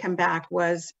was going to come back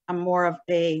was more of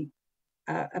a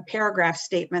paragraph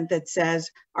statement that says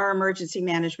our emergency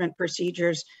management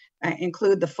procedures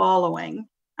include the following,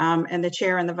 and the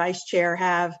chair and the vice chair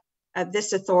have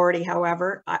this authority.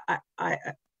 However,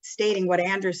 stating what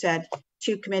Andrew said,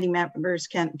 two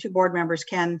board members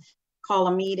can call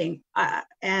a meeting,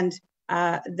 and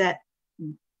that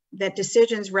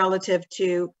decisions relative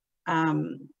to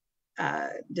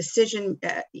decision,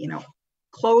 you know,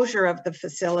 closure of the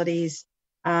facilities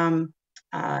are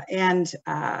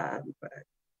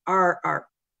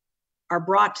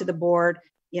brought to the board,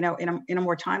 you know, in a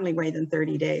more timely way than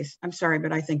 30 days. I'm sorry,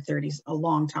 but I think 30 is a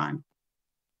long time.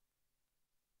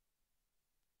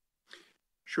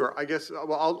 Sure. I guess,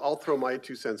 well, I'll throw my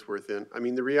 2 cents worth in. I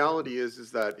mean, the reality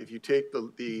is that if you take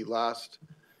the last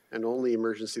and only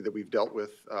emergency that we've dealt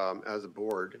with as a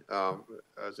board,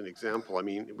 as an example, I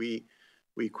mean, we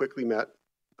quickly met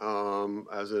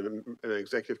as an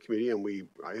executive committee, and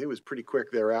I think it was pretty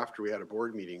quick thereafter we had a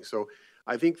board meeting. So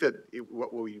I think that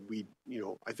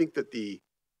I think that the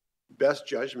best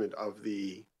judgment of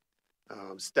the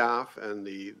staff and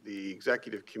the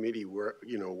executive committee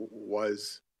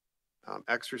was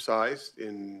exercised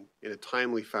in a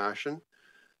timely fashion.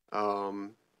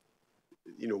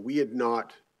 We had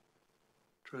not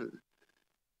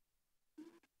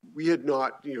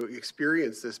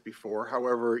experienced this before.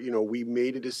 However, we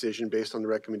made a decision based on the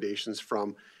recommendations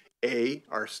from A,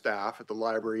 our staff at the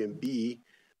library, and B,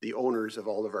 the owners of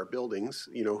all of our buildings,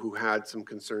 who had some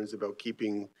concerns about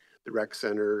keeping the rec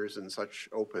centers and such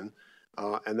open.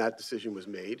 And that decision was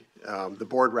made. The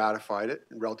board ratified it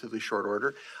in relatively short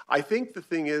order. I think the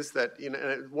thing is that,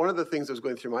 one of the things that was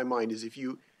going through my mind is if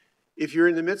you're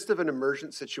in the midst of an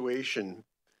emergent situation,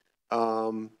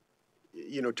 to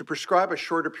prescribe a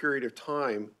shorter period of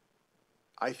time,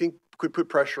 I think could put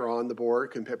pressure on the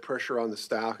board, can put pressure on the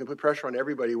staff, can put pressure on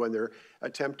everybody when they're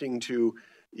attempting to,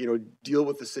 deal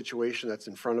with the situation that's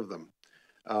in front of them.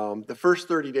 The first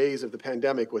 30 days of the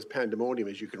pandemic was pandemonium,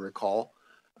 as you can recall.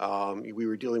 We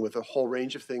were dealing with a whole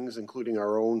range of things, including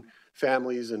our own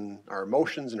families and our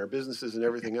emotions and our businesses and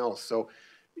everything else. So,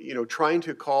 trying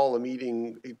to call a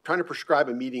meeting, trying to prescribe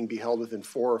a meeting be held within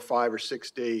 4 or 5 or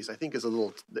 6 days, I think is a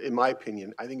little, in my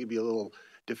opinion, I think it'd be a little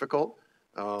difficult.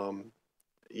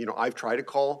 I've tried to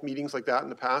call meetings like that in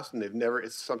the past, and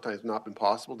it's sometimes not been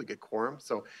possible to get quorum.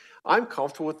 So I'm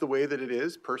comfortable with the way that it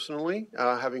is personally,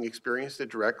 having experienced it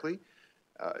directly.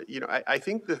 I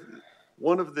think that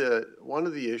one of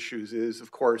the issues is,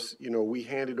 of course,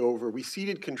 we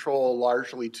ceded control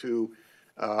largely to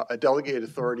a delegated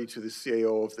authority to the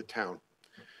CAO of the town.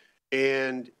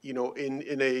 And,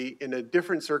 in a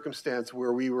different circumstance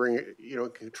where we were in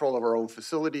control of our own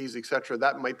facilities, et cetera,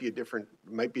 that might be a different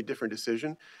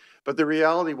decision. But the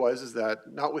reality is that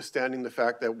notwithstanding the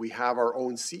fact that we have our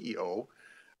own CEO,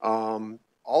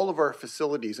 all of our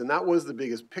facilities, and that was the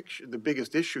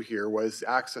biggest issue here was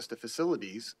access to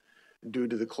facilities due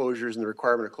to the closures and the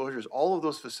requirement of closures. All of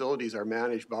those facilities are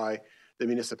managed by the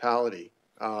municipality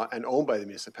and owned by the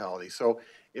municipality. So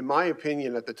in my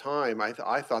opinion at the time,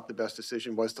 I thought the best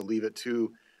decision was to leave it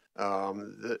to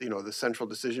the central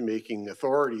decision-making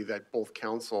authority that both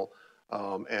council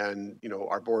and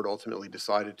our board ultimately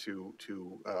decided to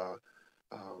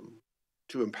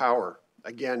empower.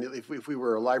 Again, if we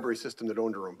were a library system that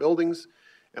owned our own buildings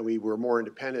and we were more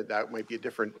independent, that might be a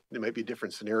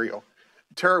different scenario.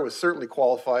 Tara was certainly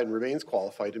qualified and remains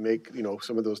qualified to make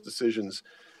some of those decisions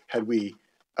had we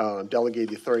delegated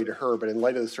the authority to her. But in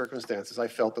light of the circumstances, I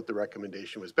felt that the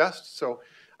recommendation was best. So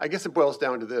I guess it boils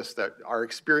down to this, that our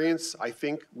experience, I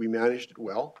think we managed it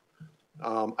well.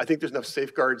 I think there's enough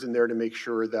safeguards in there to make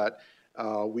sure that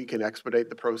we can expedite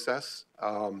the process.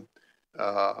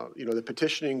 The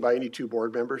petitioning by any two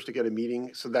board members to get a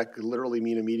meeting, so that could literally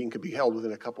mean a meeting could be held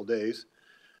within a couple days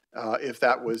if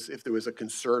there was a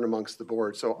concern amongst the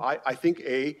board. So I think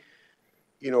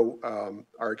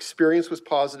our experience was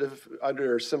positive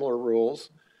under similar rules.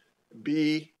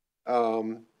 B,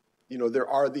 there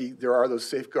are those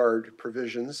safeguard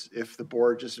provisions. If the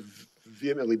board just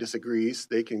vehemently disagrees,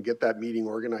 they can get that meeting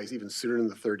organized even sooner than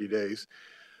the 30 days.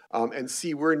 And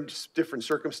C, we're in different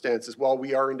circumstances. While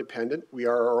we are independent, we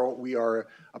are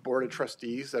a board of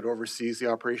trustees that oversees the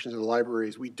operations of the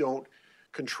libraries. We don't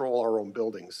control our own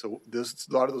buildings. So a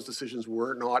lot of those decisions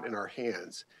were not in our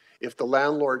hands. If the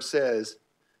landlord says,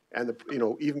 and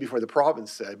even before the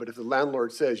province said, but if the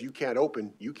landlord says you can't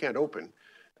open, you can't open.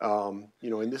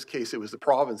 In this case, it was the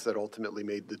province that ultimately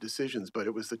made the decisions, but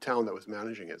it was the town that was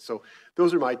managing it. So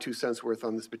those are my 2 cents worth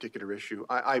on this particular issue.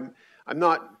 I'm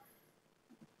not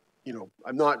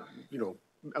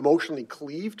emotionally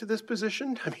cleaved to this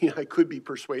position. I mean, I could be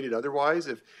persuaded otherwise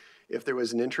if there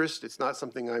was an interest. It's not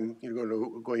something I'm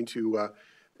going to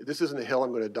this isn't a hill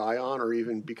I'm going to die on or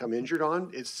even become injured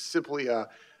on. It's simply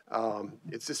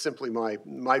it's just simply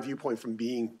my viewpoint from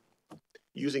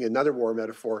using another war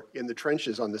metaphor in the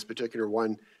trenches on this particular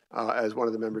one as one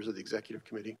of the members of the executive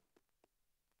committee.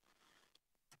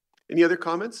 Any other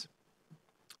comments?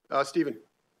 Stephen.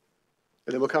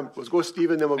 And then let's go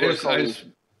Stephen, then we'll go to Colleen. I just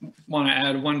want to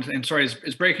add one thing. Sorry,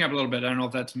 it's breaking up a little bit. I don't know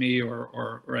if that's me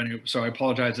or any, so I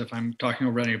apologize if I'm talking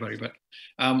over anybody. But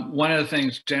one of the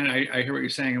things, Jen, I hear what you're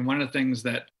saying, and one of the things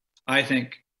that I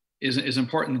think is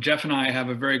important. Jeff and I have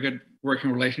a very good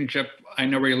working relationship. I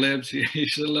know where he lives.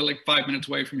 He's like 5 minutes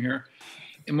away from here.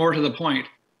 And more to the point,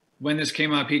 when this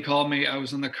came up, he called me. I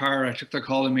was in the car. I took the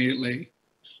call immediately.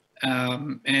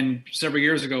 And several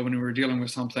years ago, when we were dealing with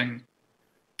something,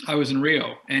 I was in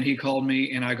Rio, and he called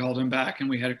me, and I called him back, and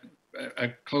we had a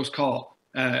close call,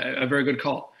 a very good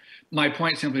call. My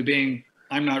point simply being,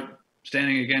 I'm not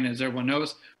standing again, as everyone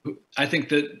knows. I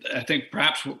think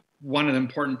perhaps one of the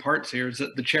important parts here is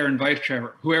that the chair and vice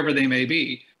chair, whoever they may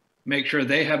be, make sure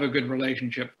they have a good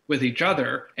relationship with each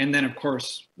other, and then of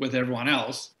course with everyone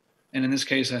else. And in this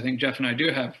case, I think Jeff and I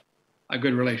do have a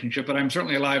good relationship, but I'm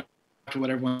certainly alive to what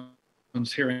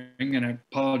everyone's hearing, and I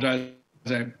apologize.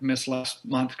 I missed last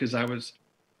month because I was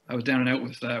down and out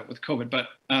with COVID, but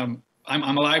I'm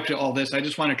alive to all this. I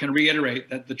just want to kind of reiterate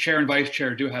that the chair and vice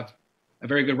chair do have a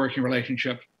very good working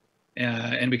relationship,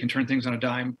 and we can turn things on a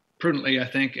dime prudently, I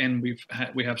think, and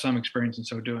we have some experience in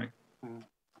so doing.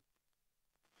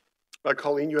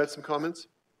 Colleen, you had some comments?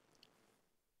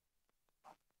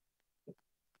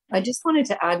 I just wanted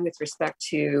to add with respect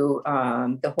to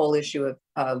the whole issue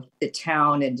of the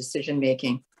town and decision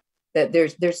making, that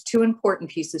there's two important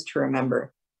pieces to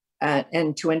remember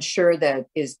and to ensure that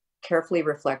is carefully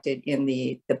reflected in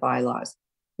the bylaws.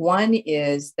 One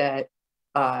is that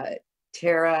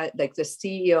Tara, like the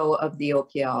CEO of the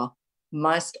OPL,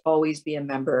 must always be a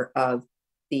member of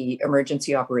the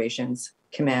Emergency Operations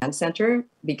Command Center,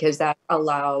 because that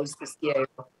allows the CAO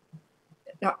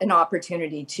an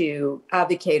opportunity to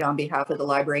advocate on behalf of the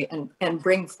library and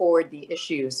bring forward the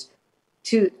issues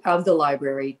of the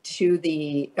library to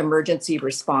the emergency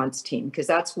response team, because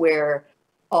that's where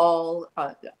all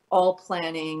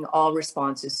planning, all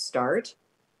responses start.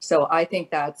 So I think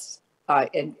that's,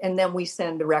 and then we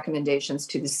send the recommendations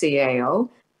to the CAO.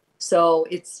 So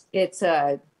it's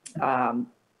a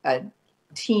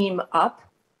team up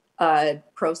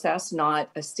process, not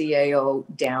a CAO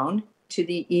down to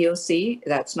the EOC.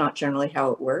 That's not generally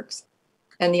how it works.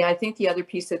 And I think the other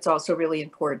piece that's also really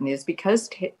important is because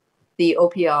the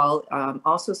OPL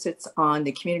also sits on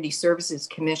the Community Services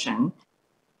Commission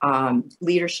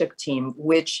leadership team,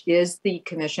 which is the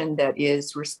commission that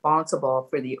is responsible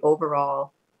for the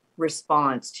overall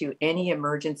response to any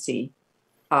emergency.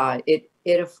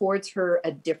 it affords her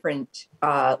a different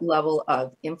level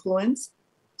of influence.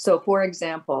 So for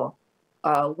example,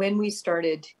 when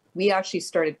we actually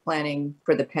started planning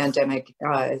for the pandemic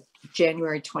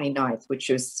January 29th, which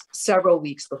was several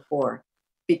weeks before.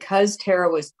 Because Tara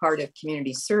was part of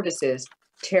community services,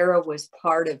 Tara was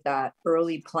part of that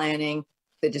early planning,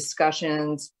 the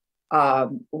discussions,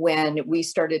 when we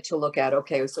started to look at,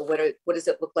 okay, so what does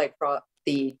it look like for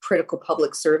the critical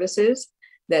public services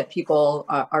that people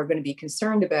are going to be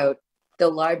concerned about? The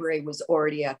library was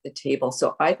already at the table.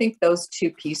 So I think those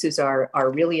two pieces are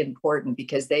really important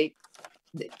because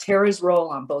Tara's role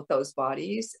on both those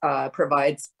bodies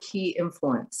provides key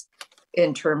influence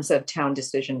in terms of town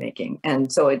decision making. And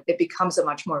so it becomes a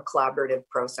much more collaborative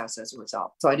process as a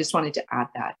result. So I just wanted to add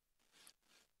that.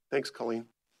 Thanks, Colleen.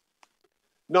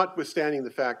 Notwithstanding the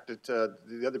fact that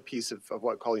the other piece of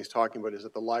what Colleen's talking about is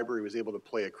that the library was able to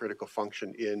play a critical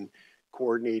function in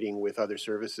coordinating with other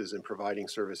services and providing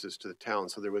services to the town.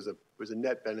 So there was a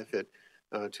net benefit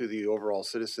to the overall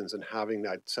citizens in having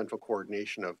that central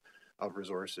coordination of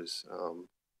resources.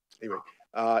 Anyway,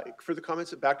 further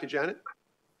comments? Back to Janet.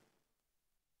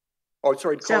 Oh,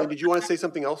 sorry, Colleen, did you want to say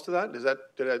something else to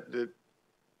that?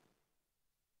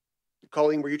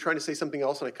 Colleen, were you trying to say something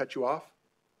else and I cut you off?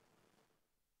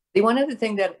 The one other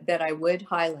thing that I would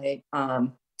highlight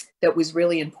that was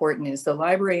really important is the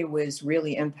library was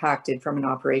really impacted from an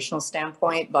operational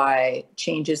standpoint by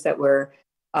changes that were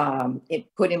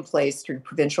put in place through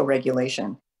provincial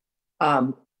regulation.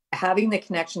 Having the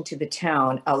connection to the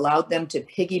town allowed them to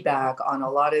piggyback on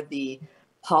a lot of the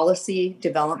policy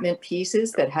development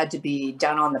pieces that had to be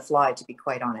done on the fly, to be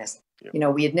quite honest. Yep. You know,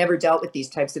 we had never dealt with these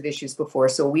types of issues before,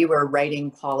 so we were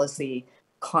writing policy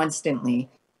constantly,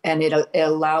 and it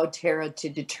allowed Tara to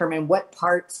determine what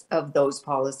parts of those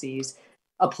policies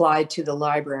applied to the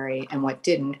library and what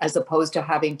didn't, as opposed to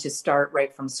having to start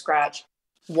right from scratch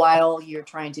while you're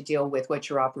trying to deal with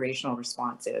what your operational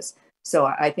response is. So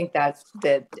I think that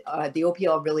the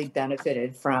OPL really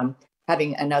benefited from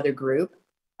having another group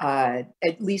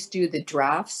at least do the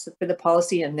drafts for the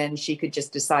policy, and then she could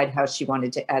just decide how she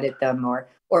wanted to edit them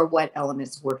or what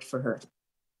elements worked for her.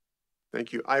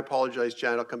 Thank you. I apologize,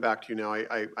 Janet. I'll come back to you now.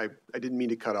 I didn't mean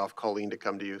to cut off Colleen to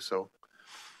come to you, so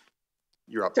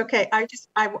you're up. It's okay.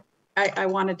 I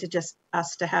wanted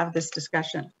us to have this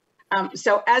discussion.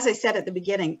 So as I said at the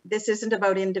beginning, this isn't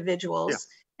about individuals,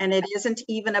 and it isn't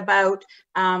even about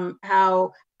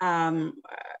how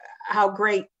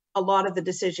great a lot of the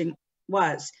decision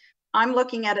was. I'm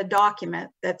looking at a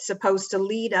document that's supposed to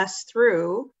lead us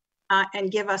through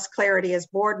and give us clarity as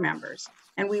board members.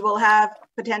 And we will have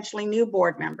potentially new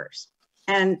board members,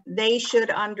 and they should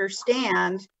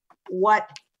understand what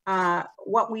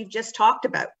we've just talked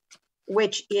about,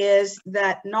 which is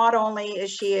that not only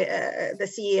is she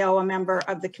the CEO, a member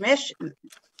of the commission,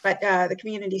 but the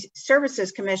Community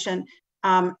Services Commission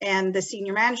and the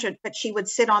senior management, but she would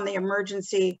sit on the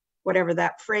emergency, whatever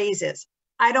that phrase is.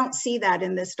 I don't see that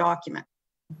in this document.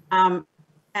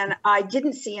 And I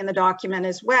didn't see in the document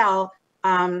as well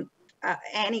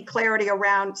any clarity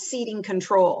around seating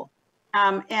control.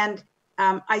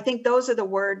 I think those are the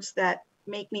words that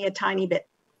make me a tiny bit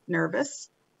nervous.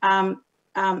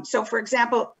 So for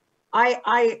example,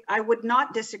 I would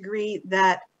not disagree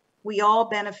that we all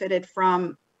benefited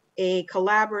from a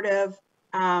collaborative,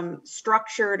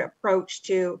 structured approach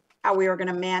to how we are going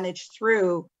to manage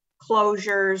through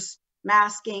closures,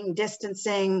 masking,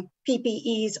 distancing,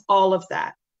 PPEs, all of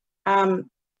that.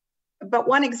 But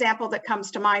one example that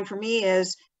comes to mind for me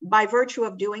is by virtue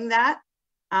of doing that,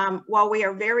 while we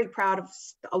are very proud of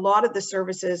a lot of the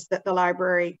services that the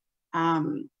library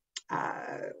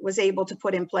was able to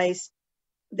put in place,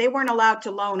 they weren't allowed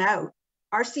to loan out.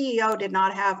 Our CEO did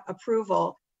not have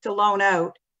approval to loan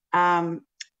out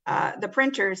the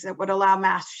printers that would allow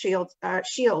mask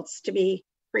shields to be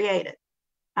created.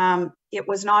 It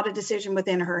was not a decision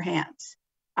within her hands.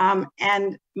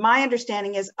 And my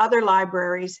understanding is other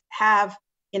libraries have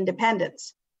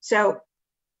independence. So,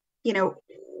 you know,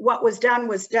 what was done,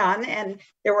 and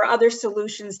there were other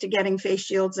solutions to getting face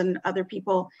shields, and other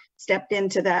people stepped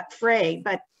into that fray.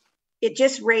 But it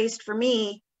just raised for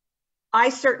me, I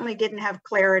certainly didn't have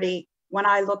clarity when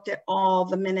I looked at all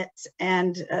the minutes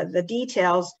and the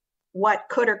details, what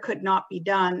could or could not be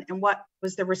done, and what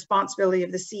was the responsibility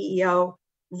of the CEO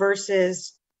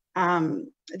versus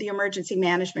the Emergency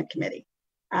Management Committee.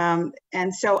 And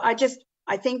so I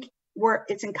think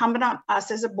it's incumbent on us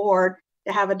as a board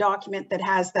to have a document that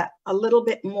has that a little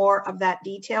bit more of that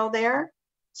detail there,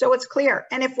 so it's clear.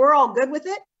 And if we're all good with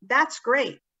it, that's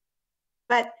great.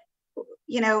 But,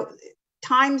 you know,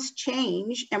 times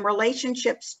change and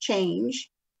relationships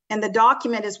change, And the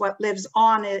document is what lives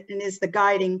on it and is the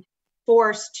guiding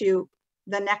force to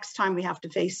the next time we have to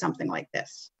face something like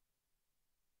this.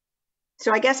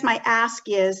 So I guess my ask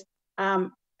is,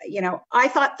 you know, I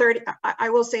thought 30, I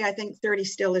will say I think 30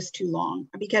 still is too long,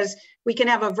 because we can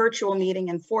have a virtual meeting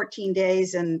in 14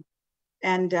 days and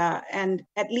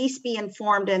at least be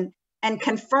informed and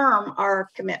confirm our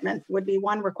commitment would be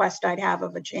one request I'd have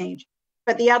of a change.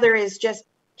 But the other is just,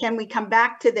 can we come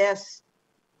back to this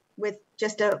with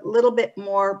just a little bit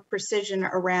more precision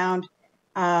around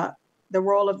the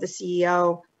role of the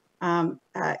CEO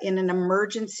in an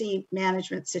emergency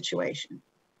management situation?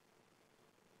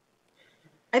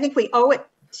 I think we owe it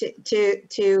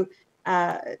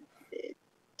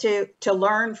to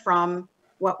learn from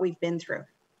what we've been through.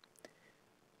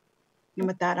 And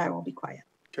with that, I will be quiet.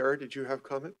 Tara, did you have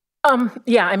comment?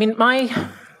 Yeah, I mean,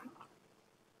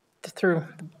 through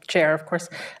the chair, of course,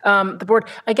 the board,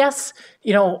 I guess,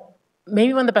 you know,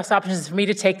 maybe one of the best options is for me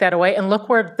to take that away and look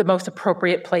where the most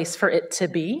appropriate place for it to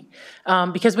be,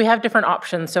 because we have different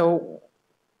options. So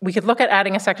we could look at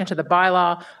adding a section to the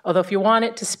bylaw, although if you want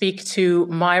it to speak to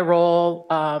my role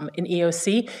in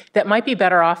EOC, that might be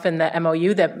better off in the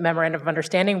MOU, the Memorandum of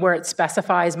Understanding, where it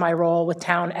specifies my role with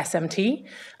town SMT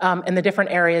and the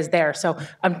different areas there. So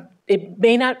it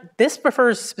may not, this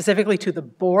refers specifically to the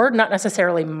board, not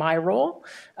necessarily my role.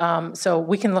 So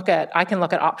we can look at, I can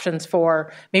look at options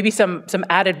for maybe some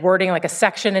added wording, like a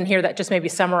section in here that just maybe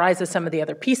summarizes some of the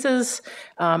other pieces,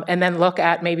 and then look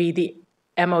at maybe the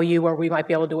MOU where we might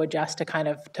be able to adjust to kind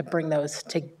of to bring those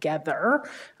together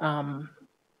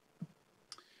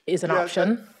is an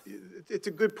option. It's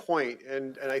a good point,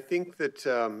 and I think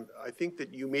that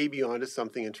you may be onto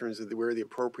something in terms of where the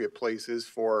appropriate place is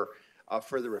for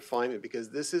further refinement, because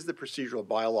this is the procedural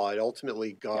bylaw. It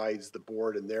ultimately guides the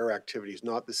board and their activities,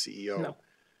 not the CEO.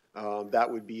 No.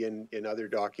 That would be in other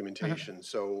documentation.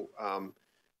 So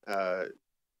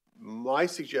my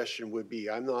suggestion would be,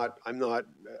 I'm not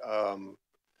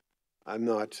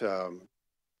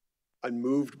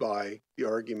unmoved by the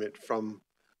argument from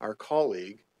our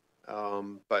colleague,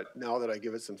 but now that I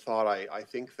give it some thought, I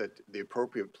think that the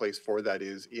appropriate place for that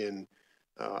is in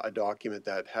a document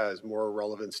that has more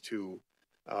relevance to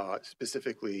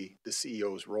specifically the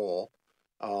CEO's role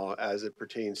as it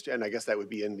pertains to, and I guess that would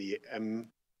be in the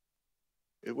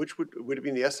which would it be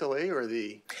in the SLA or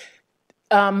the?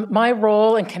 My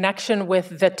role in connection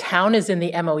with the town is in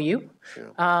the MOU,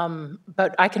 yeah.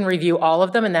 But I can review all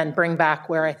of them and then bring back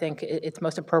where I think it's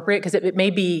most appropriate, because it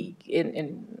may be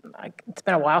it's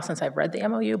been a while since I've read the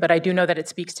MOU, but I do know that it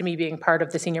speaks to me being part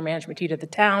of the senior management team of the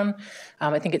town.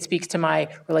 I think it speaks to my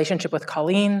relationship with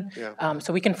Colleen, yeah.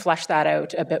 So we can flesh that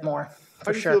out a bit more.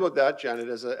 How do you feel about that, Janet,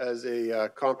 as a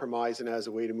compromise and as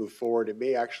a way to move forward? It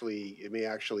may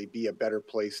actually be a better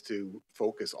place to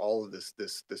focus all of this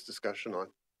discussion on.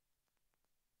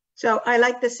 So I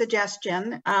like the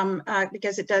suggestion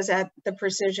because it does add the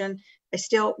precision. I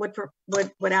still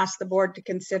would ask the board to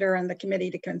consider and the committee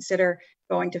to consider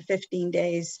going to 15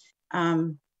 days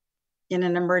in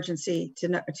an emergency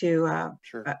to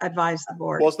sure. Advise the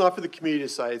board. Well, it's not for the committee to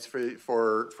decide; it's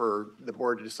for the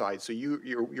board to decide. So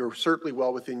you're certainly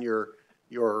well within your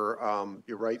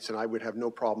rights, and I would have no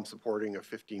problem supporting a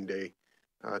 15-day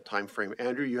time frame.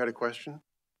 Andrew, you had a question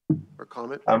or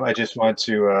comment? I just want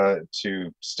to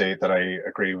state that I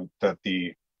agree that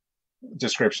the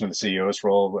description of the CEO's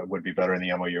role would be better in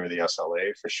the MOU or the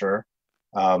SLA for sure.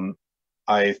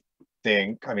 I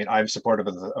mean, I'm supportive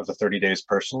of the 30 days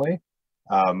personally.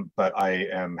 But I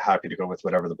am happy to go with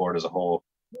whatever the board as a whole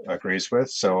agrees with.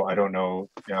 So I don't know,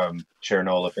 Chair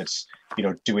Knoll, if it's,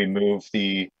 do we move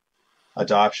the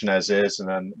adoption as is, and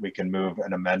then we can move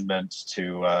an amendment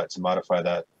to modify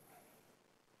that?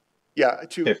 Yeah,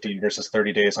 15 versus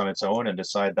 30 days on its own and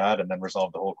decide that and then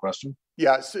resolve the whole question?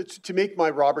 Yeah, so to make my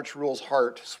Robert's Rules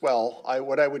heart swell,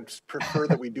 what I would prefer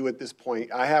that we do at this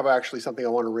point, I have actually something I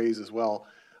want to raise as well,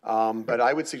 but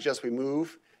I would suggest we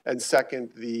move. And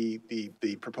second, the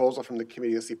proposal from the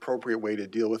committee is the appropriate way to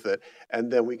deal with it,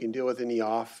 and then we can deal with any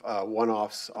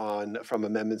one-offs from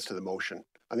amendments to the motion.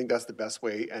 I think that's the best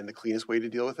way and the cleanest way to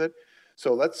deal with it.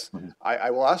 So let's.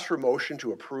 I will ask for a motion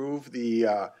to approve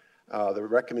the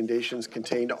recommendations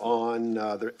contained on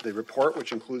the report,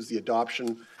 which includes the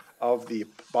adoption of the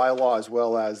bylaw as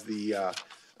well as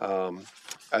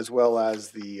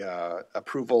the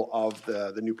approval of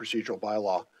the new procedural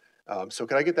bylaw. So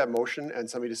can I get that motion and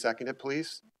somebody to second it,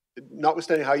 please?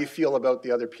 Notwithstanding how you feel about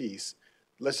the other piece,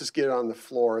 let's just get it on the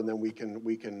floor and then we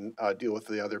can deal with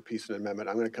the other piece of the amendment.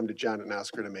 I'm going to come to Janet and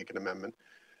ask her to make an amendment.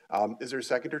 Is there a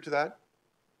seconder to that?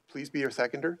 Please be your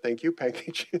seconder. Thank you,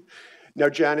 Pankaj. Now,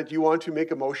 Janet, do you want to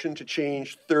make a motion to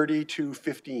change 30 to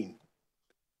 15?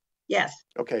 Yes.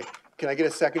 Okay. Can I get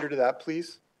a seconder to that,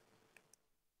 please?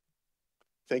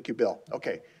 Thank you, Bill.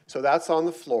 Okay. So that's on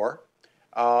the floor.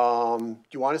 Do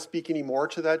you want to speak any more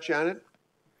to that, Janet?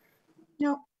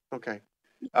 No. Okay.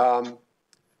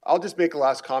 I'll just make a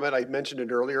last comment. I mentioned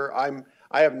it earlier. I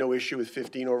have no issue with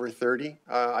 15 over 30.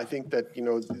 I think that, you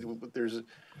know,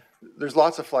 there's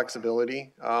lots of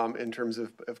flexibility in terms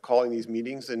of calling these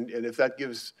meetings, and if that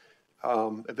gives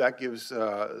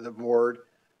the board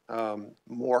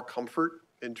more comfort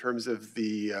in terms of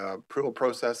the approval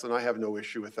process, then I have no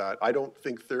issue with that. I don't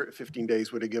think 15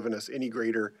 days would have given us any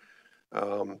greater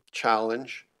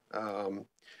challenge.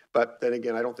 But then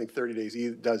again, I don't think 30 days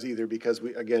does either, because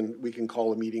we can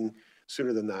call a meeting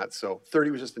sooner than that. So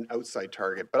 30 was just an outside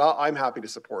target, but I'm happy to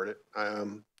support it. I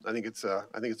think it's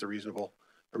a reasonable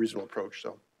approach.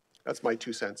 So that's my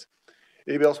 2 cents.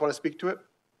 Anybody else want to speak to it?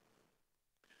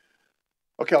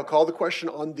 Okay, I'll call the question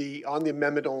on the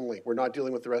amendment only. We're not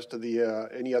dealing with the rest of the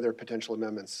any other potential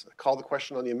amendments. Call the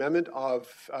question on the amendment of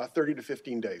 30 to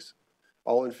 15 days.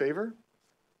 All in favor?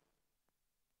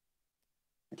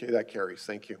 Okay, that carries.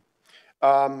 Thank you.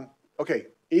 Okay,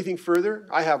 anything further?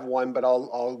 I have one, but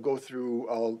I'll go through.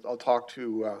 I'll talk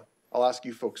to. I'll ask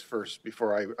you folks first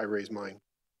before I raise mine.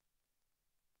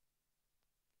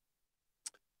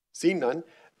 Seeing none.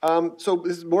 So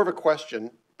this is more of a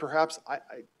question. Perhaps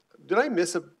did I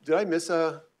miss a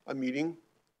meeting?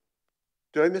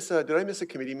 Did I miss a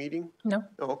committee meeting? No.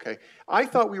 Oh, okay. I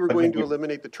thought we were going to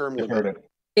eliminate the term limit.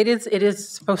 It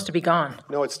is supposed to be gone.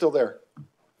 No, it's still there.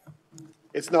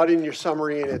 It's not in your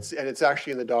summary, and it's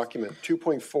actually in the document.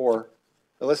 2.4,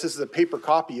 unless this is a paper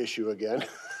copy issue again.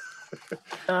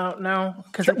 Oh, no,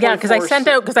 because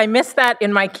I missed that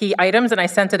in my key items, and I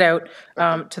sent it out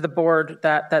to the board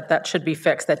that should be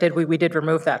fixed. We did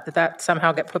remove that. Did that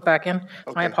somehow get put back in?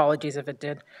 Okay. My apologies if it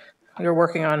did. You're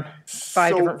working on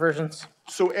 5 different versions.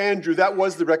 So Andrew, that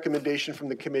was the recommendation from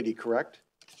the committee, correct?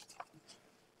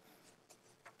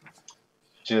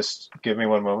 Just give me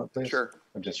one moment, please. Sure.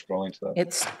 I'm just scrolling to that.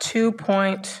 It's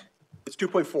 2.4. It's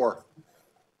 2.4.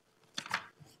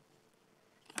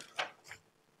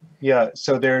 Yeah,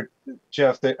 so there,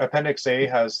 Jeff, the Appendix A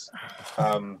has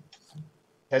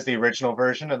the original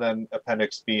version, and then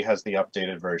Appendix B has the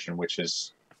updated version, which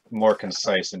is more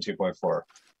concise in 2.4.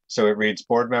 So it reads,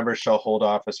 board members shall hold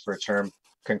office for a term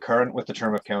concurrent with the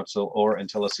term of council or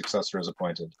until a successor is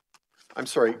appointed. I'm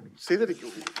sorry, say that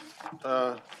again.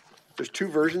 There's 2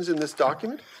 versions in this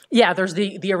document? Yeah, there's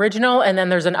the original, and then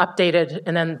there's an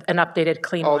updated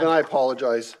clean one. Oh, then I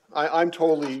apologize. I'm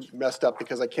totally messed up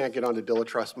because I can't get onto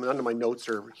Dillatrust. None of my notes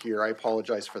are here. I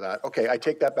apologize for that. Okay, I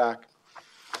take that back.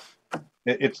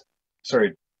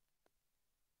 Sorry,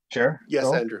 Chair? Yes,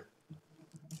 Bill? Andrew.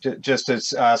 Just to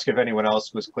ask if anyone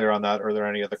else was clear on that, or are there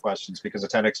any other questions? Because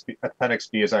Appendix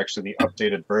B is actually the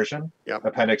updated version. Yep.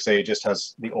 Appendix A just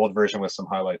has the old version with some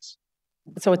highlights.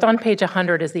 So it's on page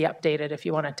 100 is the updated, if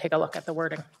you want to take a look at the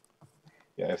wording.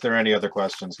 Yeah, if there are any other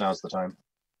questions, now's the time.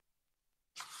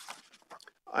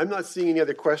 I'm not seeing any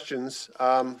other questions.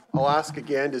 I'll ask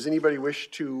again, does anybody wish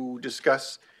to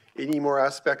discuss any more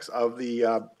aspects of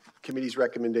the committee's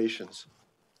recommendations?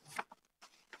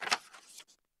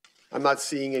 I'm not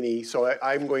seeing any, so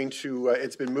I'm going to,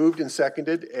 it's been moved and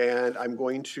seconded, and I'm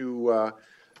going to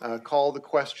call the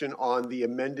question on the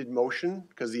amended motion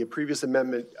because the previous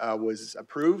amendment was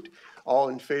approved. All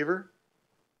in favor?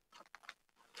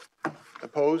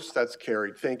 Opposed? That's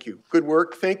carried. Thank you. Good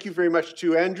work. Thank you very much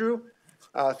to Andrew.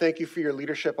 Thank you for your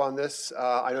leadership on this.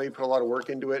 I know you put a lot of work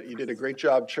into it. You did a great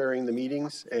job chairing the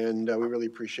meetings, and we really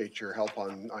appreciate your help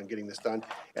on getting this done.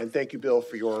 And thank you, Bill,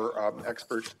 for your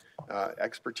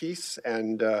expertise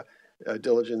and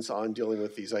diligence on dealing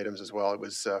with these items as well. It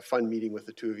was a fun meeting with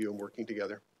the 2 of you and working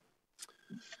together.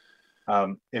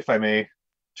 If I may,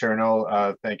 Chair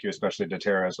Noel, thank you especially to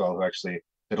Tara as well, who actually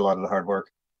did a lot of the hard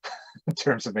work in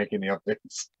terms of making the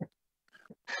updates.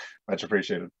 Much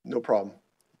appreciated. No problem.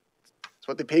 That's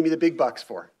what they pay me the big bucks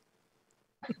for.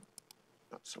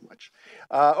 Not so much.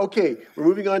 Okay, we're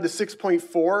moving on to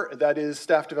 6.4. That is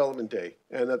Staff Development Day.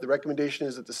 And that the recommendation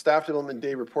is that the Staff Development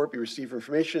Day report be received for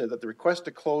information and that the request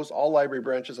to close all library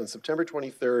branches on September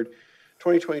 23rd,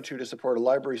 2022 to support a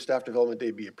library staff development day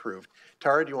be approved.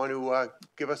 Tara, do you want to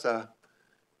give us a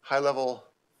high-level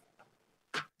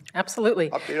Absolutely.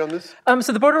 update on this?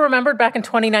 So the board remembered back in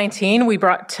 2019, we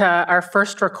brought our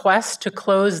first request to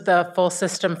close the full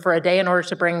system for a day in order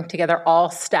to bring together all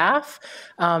staff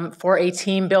for a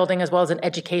team building as well as an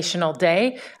educational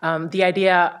day. The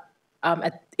idea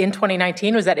at in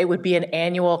 2019 was that it would be an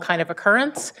annual kind of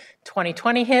occurrence.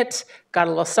 2020 hit, got a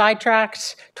little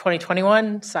sidetracked.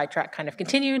 2021, sidetrack kind of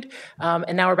continued.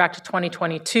 And now we're back to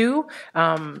 2022.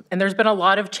 And there's been a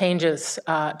lot of changes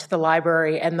to the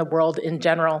library and the world in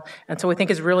general. And so we think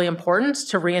it's really important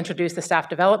to reintroduce the Staff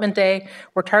Development Day.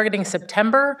 We're targeting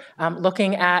September,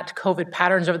 looking at COVID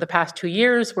patterns over the past 2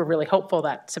 years. We're really hopeful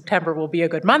that September will be a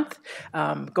good month.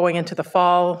 Going into the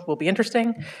fall will be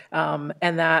interesting.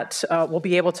 And that we'll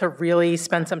be able to really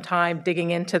spend some time digging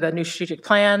into the new strategic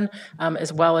plan,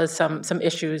 as well as some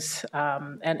issues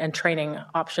and training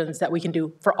options that we can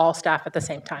do for all staff at the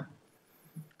same time.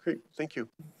 Great, thank you.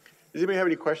 Does anybody have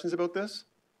any questions about this?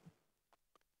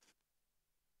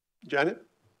 Janet?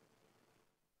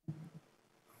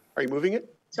 Are you moving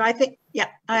it? So I think, yeah,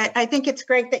 I think it's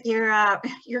great that you're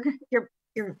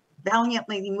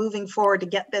valiantly moving forward to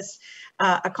get this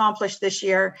accomplished this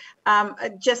year.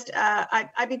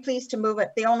 I'd be pleased to move it.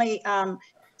 The only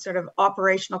sort of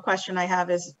operational question I have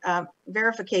is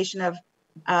verification of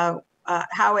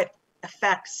how it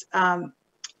affects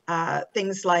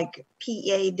things like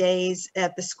PEA days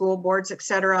at the school boards, et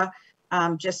cetera,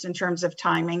 just in terms of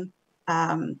timing.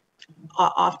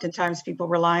 Oftentimes people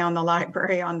rely on the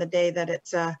library on the day that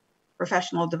it's a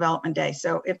professional development day.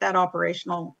 So if that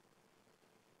operational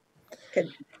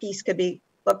piece could be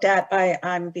looked at,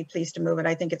 I'd be pleased to move it.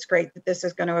 I think it's great that this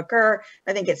is going to occur.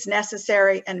 I think it's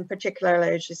necessary, and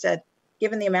particularly, as you said,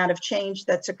 given the amount of change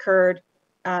that's occurred,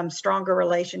 stronger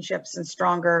relationships and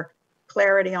stronger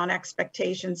clarity on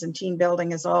expectations and team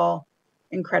building is all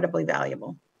incredibly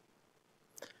valuable.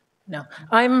 No,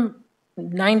 I'm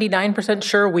 99%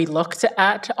 sure we looked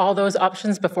at all those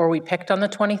options before we picked on the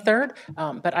 23rd,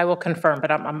 but I will confirm,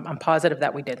 but I'm positive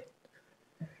that we did,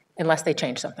 unless they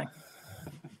changed something.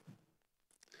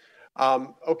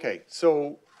 Okay,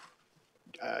 so,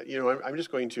 I'm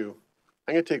just going to,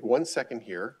 I'm going to take 1 second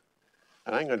here,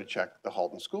 and I'm going to check the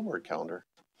Halton School Board calendar.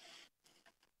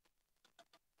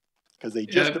 Because they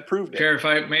just approved it. Chair, if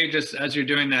I may just, as you're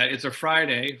doing that, it's a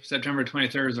Friday, September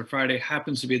 23rd is a Friday,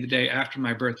 happens to be the day after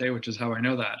my birthday, which is how I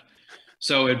know that.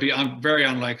 So it'd be very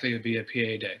unlikely it'd be a PA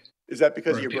day. Is that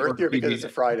because of your birthday or because it's a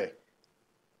Friday?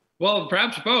 Well,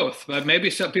 perhaps both, but maybe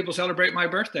some people celebrate my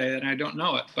birthday and I don't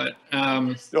know it, but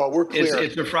no, we're clear.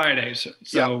 It's a Friday. So,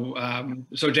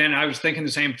 so Jan, I was thinking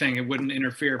the same thing. It wouldn't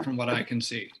interfere from what I can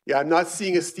see. Yeah, I'm not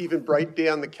seeing a Stephen Bright day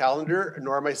on the calendar,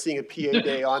 nor am I seeing a PA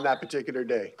day on that particular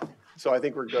day. So I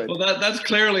think we're good. Well, that's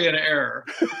clearly an error.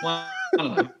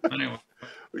 Anyway.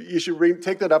 You should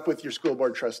take that up with your school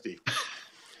board trustee.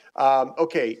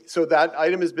 Okay, so that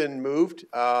item has been moved.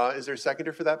 Is there a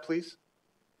seconder for that, please?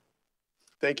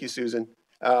 Thank you, Susan.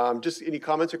 Just any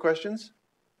comments or questions?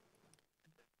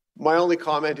 My only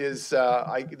comment is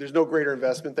there's no greater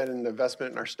investment than an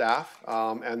investment in our staff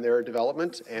and their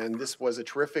development. And this was a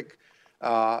terrific,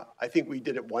 I think we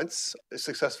did it once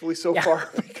successfully so far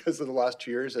because of the last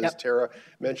 2 years, as Tara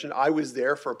mentioned. I was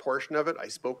there for a portion of it. I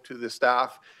spoke to the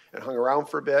staff and hung around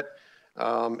for a bit.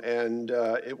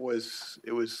 It was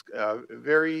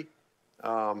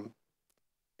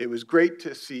great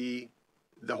to see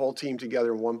the whole team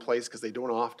together in one place because they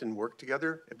don't often work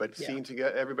together, but seeing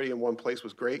together everybody in one place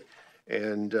was great.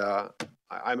 And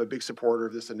I'm a big supporter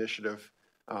of this initiative,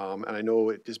 and I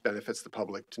know it just benefits the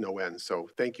public to no end. So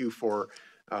thank you for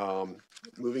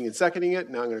moving and seconding it.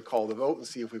 Now I'm going to call the vote and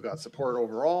see if we've got support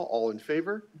overall. All in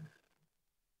favor?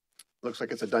 Looks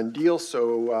like it's a done deal,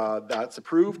 so that's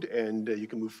approved, and you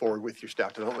can move forward with your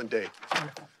Staff Development Day.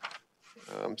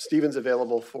 Stephen's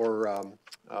available for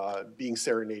being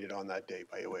serenaded on that day,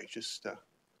 by the way, just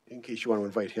in case you want to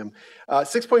invite him.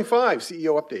 6.5,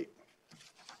 CEO update.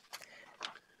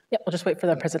 Yeah, we'll just wait for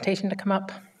the presentation to come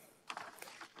up.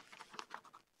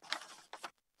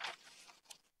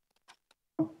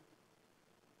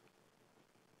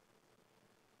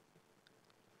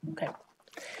 Okay.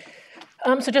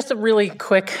 So just a really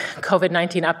quick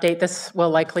COVID-19 update. This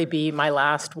will likely be my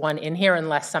last one in here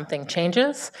unless something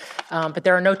changes. But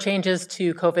there are no changes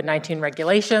to COVID-19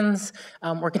 regulations.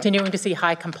 We're continuing to see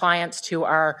high compliance to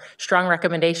our strong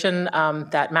recommendation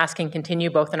that masking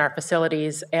continue both in our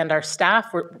facilities and our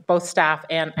staff, both staff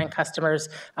and customers,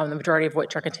 the majority of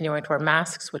which are continuing to wear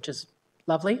masks, which is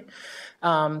lovely.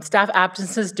 Staff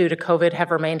absences due to COVID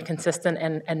have remained consistent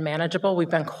and manageable. We've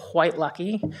been quite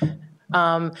lucky.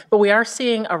 But we are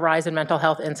seeing a rise in mental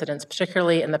health incidents,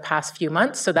 particularly in the past few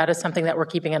months. So that is something that we're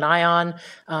keeping an eye on,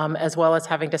 as well as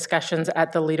having discussions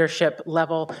at the leadership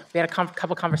level. We had a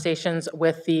couple conversations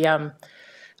with the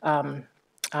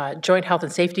Joint Health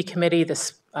and Safety Committee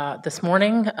this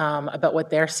morning about what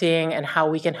they're seeing and how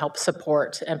we can help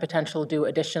support and potentially do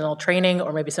additional training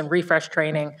or maybe some refresh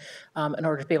training in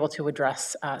order to be able to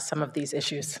address some of these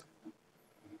issues.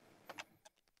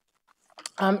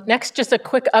 Next, just a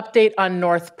quick update on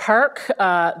North Park.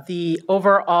 The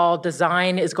overall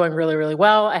design is going really, really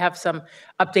well. I have some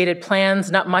updated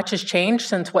plans. Not much has changed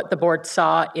since what the board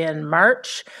saw in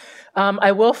March.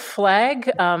 I will flag,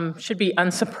 should be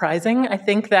unsurprising, I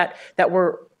think that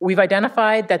we've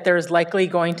identified that there's likely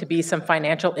going to be some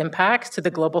financial impacts to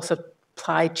the global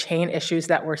supply chain issues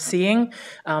that we're seeing.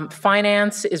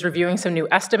 Finance is reviewing some new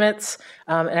estimates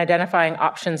and identifying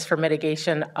options for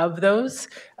mitigation of those.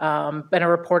 And a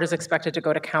report is expected to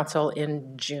go to council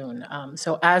in June.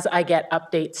 So as I get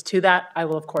updates to that, I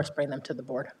will of course bring them to the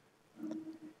board.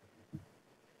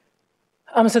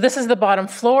 So this is the bottom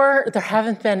floor. There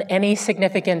haven't been any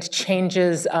significant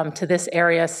changes to this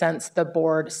area since the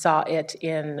board saw it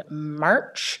in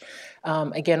March.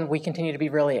 Again, we continue to be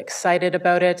really excited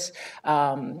about it.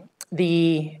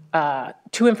 The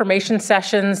 2 information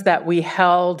sessions that we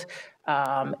held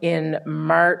in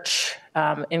March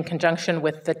in conjunction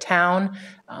with the town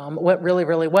went really,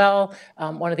 really well.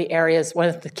 One of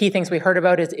the key things we heard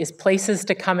about is places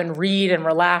to come and read and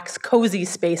relax, cozy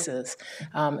spaces.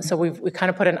 So we kind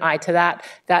of put an eye to that.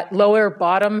 That lower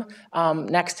bottom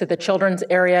next to the children's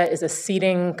area is a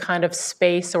seating kind of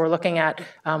space. So we're looking at,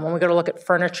 when we go to look at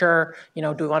furniture, do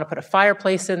we want to put a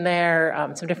fireplace in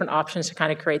there? Some different options to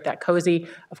kind of create that cozy,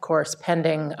 of course,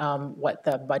 pending what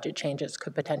the budget changes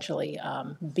could potentially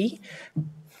be.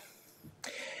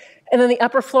 And then the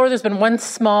upper floor, there's been one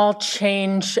small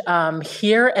change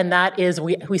here, and that is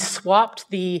we swapped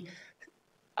the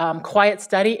quiet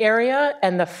study area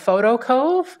and the photo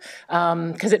cove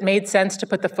because it made sense to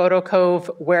put the photo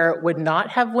cove where it would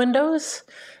not have windows.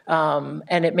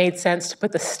 And it made sense to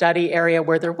put the study area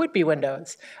where there would be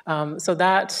windows. So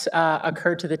that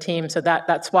occurred to the team. So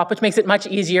that swap, which makes it much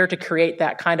easier to create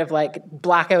that kind of like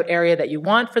blackout area that you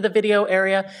want for the video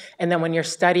area. And then when you're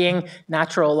studying,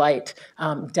 natural light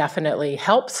definitely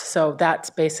helps. So that's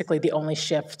basically the only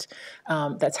shift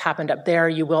that's happened up there.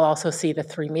 You will also see the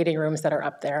 3 meeting rooms that are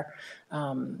up there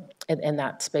in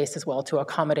that space as well to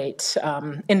accommodate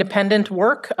independent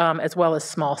work as well as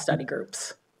small study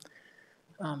groups.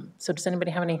 So does anybody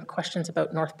have any questions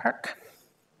about North Park?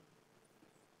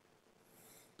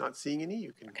 Not seeing any,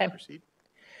 you can proceed.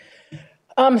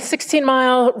 16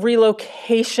 Mile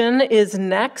relocation is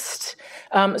next.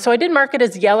 So I did mark it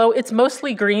as yellow. It's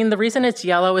mostly green. The reason it's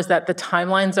yellow is that the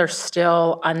timelines are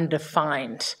still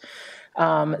undefined.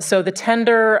 So the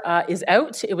tender is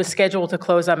out. It was scheduled to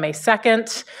close on May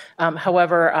 2nd.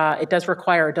 However, it does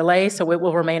require a delay, so it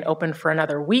will remain open for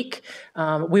another week.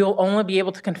 We will only be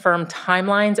able to confirm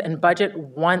timelines and budget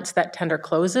once that tender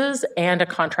closes and a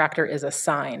contractor is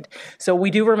assigned. So we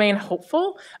do remain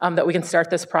hopeful that we can start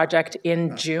this project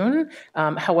in June.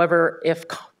 However, if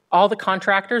all the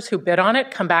contractors who bid on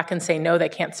it come back and say, no, they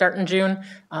can't start in June,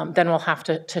 then we'll have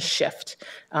to shift.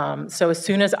 So as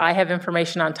soon as I have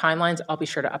information on timelines, I'll be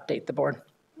sure to update the board.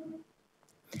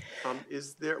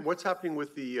 What's happening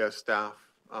with the staff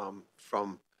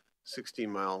from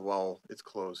 16 Mile while it's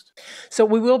closed? So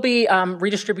we will be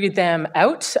redistributing them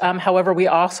out. However, we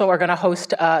also are going to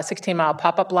host a 16 Mile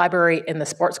pop-up library in the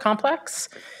sports complex.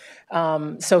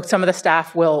 So some of the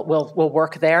staff will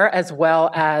work there as well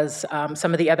as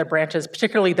some of the other branches,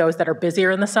 particularly those that are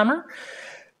busier in the summer.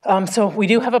 So we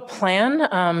do have a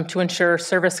plan to ensure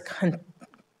service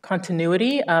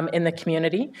continuity in the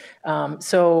community.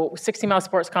 So 60 Mile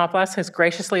Sports Complex has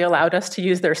graciously allowed us to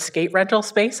use their skate rental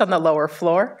space on the lower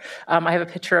floor. I have a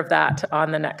picture of that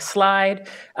on the next slide.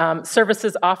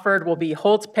 Services offered will be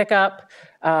holds pickup,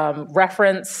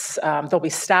 reference, there'll be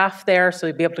staff there, so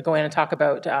you'll be able to go in and talk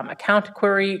about account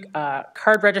query,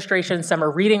 card registration, summer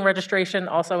reading registration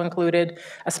also included,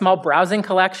 a small browsing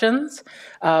collections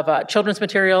of children's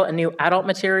material and new adult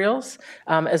materials,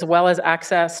 as well as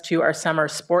access to our summer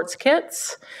sports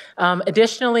kits.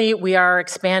 Additionally, we are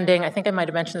expanding, I think I might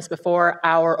have mentioned this before,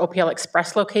 our OPL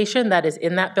Express location that is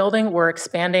in that building. We're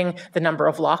expanding the number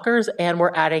of lockers and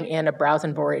we're adding in a browse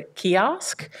and board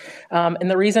kiosk. And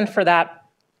the reason for that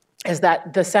is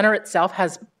that the center itself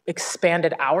has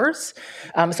expanded hours.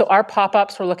 So our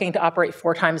pop-ups, we're looking to operate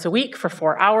 4 times a week for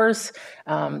 4 hours.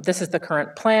 This is the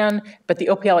current plan, but the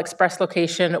OPL Express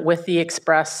location with the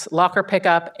Express locker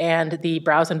pickup and the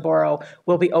browse and borrow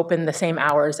will be open the same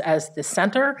hours as the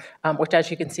center, which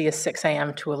as you can see is 6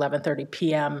 a.m. to 11:30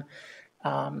 p.m.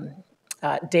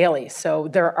 daily. So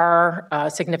there are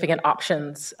significant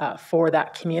options for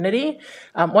that community.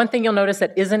 One thing you'll notice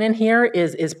that isn't in here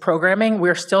is programming.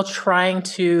 We're still trying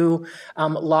to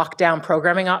lock down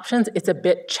programming options. It's a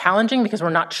bit challenging because we're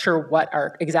not sure what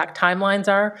our exact timelines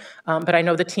are, but I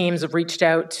know the teams have reached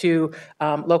out to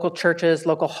local churches,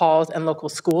 local halls, and local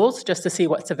schools just to see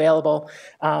what's available.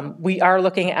 We are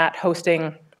looking at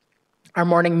hosting our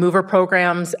morning mover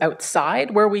programs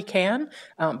outside where we can,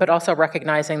 but also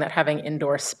recognizing that having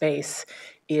indoor space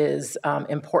is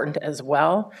important as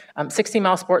well. 60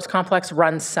 Mile Sports Complex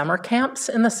runs summer camps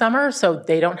in the summer, so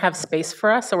they don't have space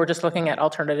for us, so we're just looking at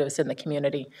alternatives in the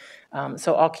community.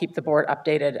 So I'll keep the board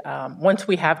updated once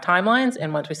we have timelines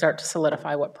and once we start to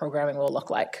solidify what programming will look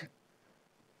like.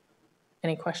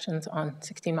 Any questions on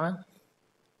 16 Mile?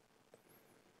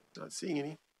 Not seeing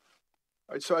any.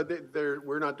 All right, so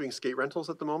we're not doing skate rentals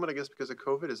at the moment, I guess, because of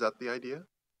COVID. Is that the idea?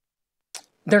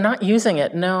 They're not using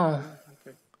it, no.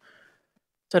 Okay.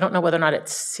 So I don't know whether or not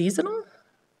it's seasonal.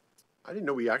 I didn't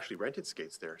know we actually rented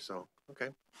skates there, so,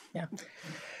 okay. Yeah.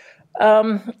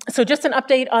 So just an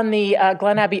update on the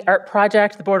Glen Abbey Art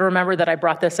Project. The board will remember that I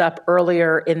brought this up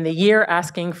earlier in the year,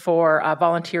 asking for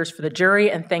volunteers for the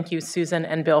jury, and thank you, Susan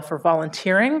and Bill, for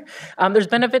volunteering. There's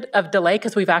been a bit of delay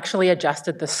because we've actually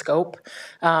adjusted the scope.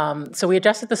 So we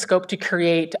adjusted the scope to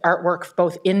create artwork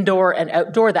both indoor and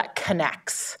outdoor that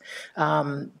connects.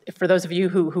 For those of you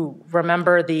who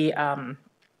remember the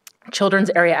children's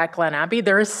area at Glen Abbey,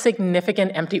 there is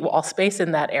significant empty wall space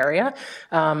in that area.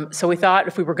 So we thought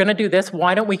if we were going to do this,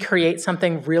 why don't we create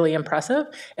something really impressive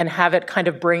and have it kind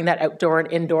of bring that outdoor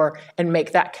and indoor and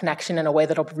make that connection in a way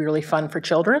that'll be really fun for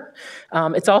children.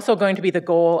 It's also going to be the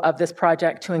goal of this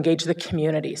project to engage the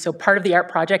community. So part of the art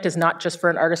project is not just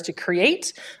for an artist to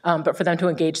create, but for them to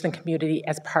engage the community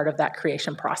as part of that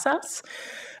creation process.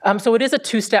 So it is a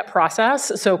two-step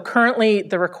process. So currently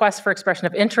the request for expression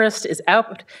of interest is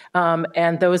out,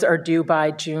 and those are due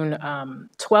by June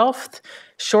 12th.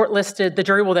 Shortlisted, the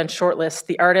jury will then shortlist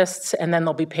the artists, and then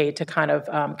they'll be paid to kind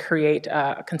of create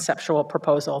a conceptual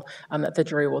proposal that the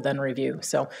jury will then review.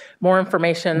 So more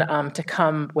information to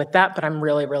come with that, but I'm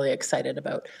really, really excited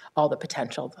about all the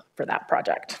potential for that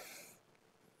project.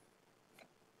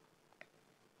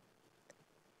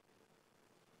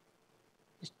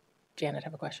 Janet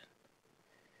have a question?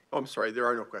 Oh, I'm sorry, there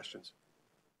are no questions.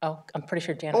 Oh, I'm pretty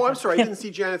sure Janet. Oh, I'm sorry, I didn't see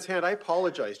Janet's hand. I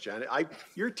apologize, Janet.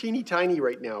 You're teeny tiny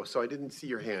right now, so I didn't see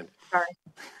your hand.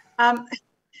 Sorry.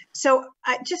 So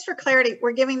just for clarity,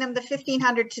 we're giving them the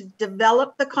 $1,500 to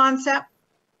develop the concept.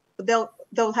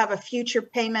 They'll have a future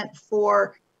payment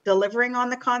for delivering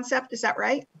on the concept. Is that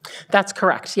right? That's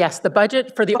correct. Yes, the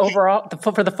budget for the overall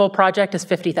for the full project is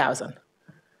 $50,000.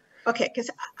 Okay, because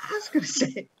I was going to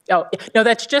say. Oh, no,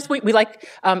 that's just, we like,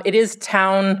 it is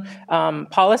town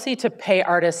policy to pay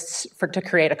artists to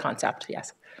create a concept,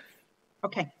 yes.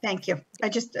 Okay, thank you. I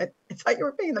thought you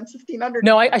were paying them $1,500.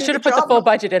 No, I should have put the full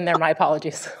budget in there, my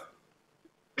apologies.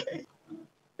 Okay.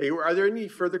 Hey, are there any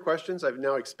further questions? I've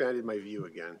now expanded my view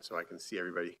again so I can see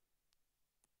everybody.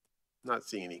 Not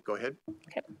seeing any, go ahead.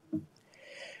 Okay.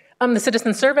 The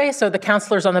citizen survey, so the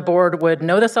councillors on the board would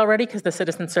know this already because the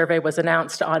citizen survey was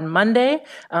announced on Monday,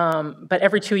 but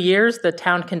every 2 years the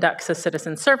town conducts a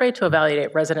citizen survey to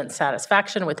evaluate resident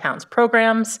satisfaction with town's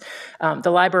programs. The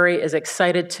library is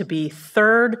excited to be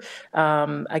third,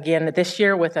 again this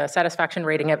year with a satisfaction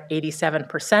rating of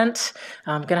 87%.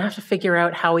 I'm going to have to figure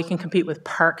out how we can compete with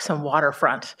parks and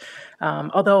waterfront.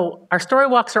 Although our story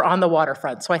walks are on the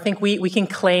waterfront, so I think we can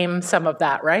claim some of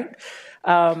that, right?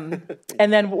 And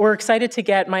then we're excited to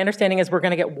get, my understanding is we're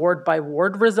going to get ward by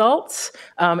ward results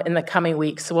in the coming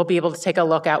weeks. So we'll be able to take a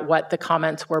look at what the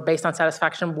comments were based on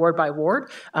satisfaction ward by ward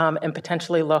and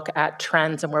potentially look at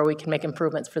trends and where we can make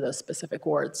improvements for those specific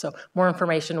wards. So more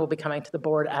information will be coming to the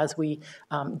board as we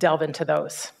delve into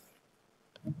those.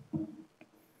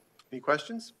 Any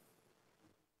questions?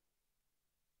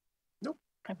 Nope.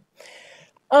 Okay.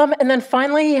 And then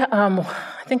finally,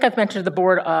 I think I've mentioned to the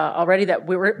board already that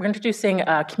we're introducing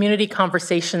a community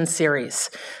conversation series,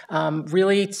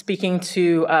 really speaking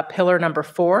to pillar number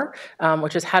 4,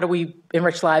 which is how do we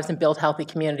enrich lives and build healthy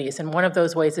communities. And one of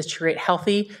those ways is to create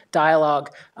healthy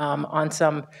dialogue on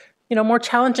some more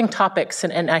challenging topics,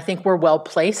 and I think we're well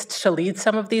placed to lead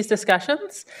some of these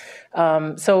discussions.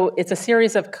 So it's a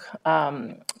series of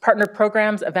partnered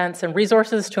programs, events, and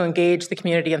resources to engage the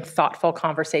community in thoughtful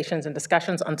conversations and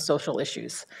discussions on social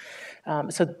issues.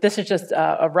 So this is just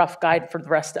a rough guide for the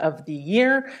rest of the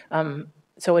year.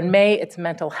 So in May, it's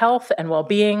mental health and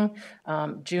well-being.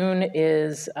 June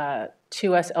is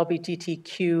 2S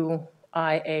LGBTQ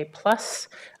IA+,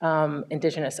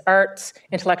 Indigenous arts,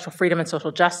 intellectual freedom and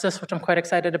social justice, which I'm quite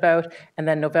excited about, and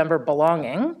then November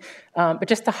belonging. But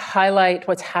just to highlight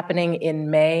what's happening in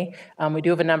May, we do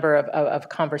have a number of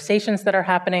conversations that are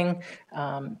happening.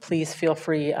 Please feel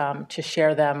free to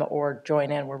share them or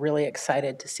join in. We're really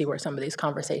excited to see where some of these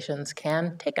conversations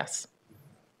can take us.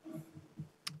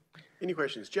 Any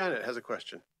questions? Janet has a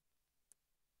question.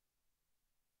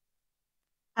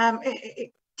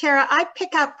 Tara, I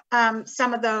pick up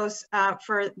some of those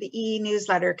for the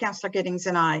e-newsletter, Councillor Giddings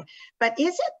and I. But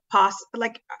is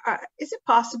it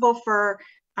possible for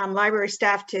library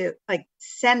staff to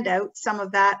send out some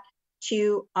of that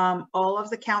to all of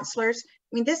the councillors?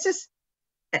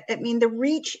 I mean, the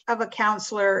reach of a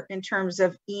councillor in terms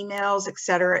of emails, et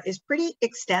cetera, is pretty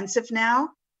extensive now,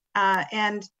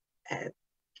 and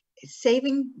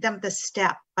saving them the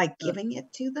step by giving it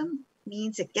to them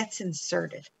means it gets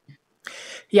inserted.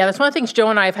 Yeah, that's one of the things Joe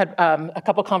and I have had a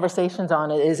couple conversations on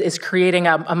is creating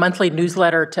a monthly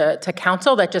newsletter to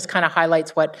council that just kind of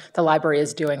highlights what the library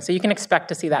is doing. So you can expect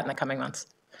to see that in the coming months.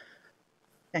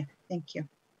 Okay, thank you.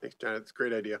 Thanks, Janet. It's a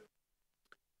great idea.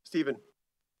 Stephen.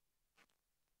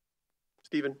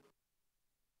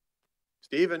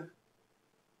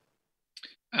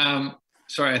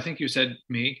 Sorry, I think you said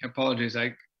me. Apologies,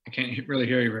 I can't really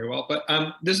hear you very well. But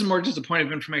this is more just a point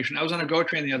of information. I was on a GO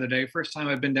train the other day. First time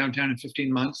I've been downtown in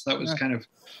 15 months. That was kind of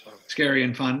scary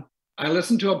and fun. I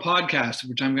listened to a podcast,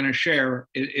 which I'm going to share.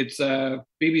 It's a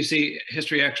BBC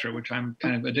History Extra, which I'm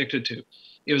kind of addicted to.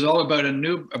 It was all about a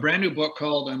brand new book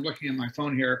called, I'm looking at my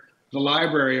phone here, The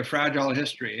Library of Fragile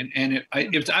History. And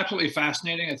it's absolutely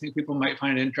fascinating. I think people might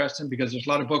find it interesting because there's a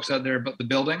lot of books out there about the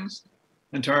buildings.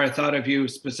 And Tara, I thought of you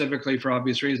specifically for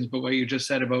obvious reasons, but what you just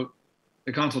said about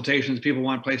the consultations, people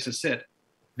want a place to sit.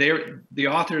 The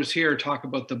authors here talk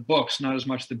about the books, not as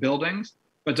much the buildings,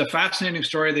 but it's a fascinating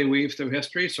story they weave through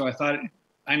history. So I thought,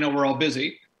 I know we're all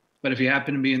busy, but if you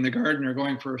happen to be in the garden or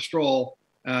going for a stroll,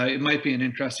 it might be an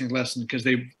interesting lesson because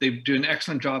they do an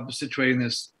excellent job of situating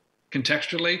this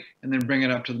contextually and then bring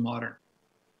it up to the modern.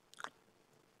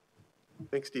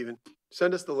 Thanks, Stephen.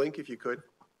 Send us the link if you could.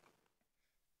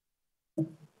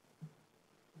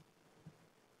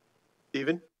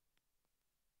 Stephen?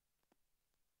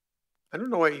 I don't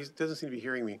know why he doesn't seem to be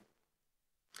hearing me.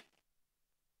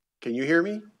 Can you hear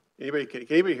me? Can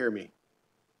anybody hear me?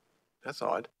 That's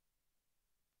odd.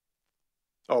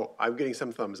 Oh, I'm getting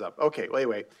some thumbs up. Okay, well,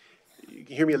 anyway, you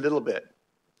can hear me a little bit.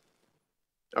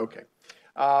 Okay.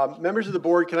 Members of the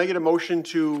board, can I get a motion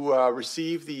to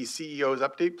receive the CEO's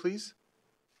update, please?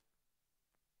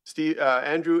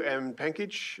 Andrew and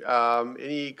Pankage,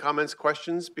 any comments,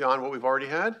 questions beyond what we've already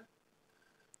had?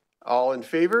 All in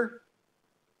favor?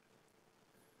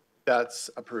 That's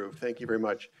approved. Thank you very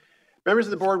much. Members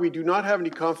of the board, we do not have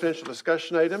any confidential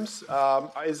discussion items.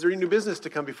 Is there any new business to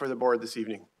come before the board this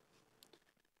evening?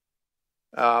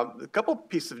 A couple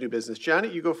pieces of new business.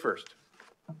 Janet, you go first.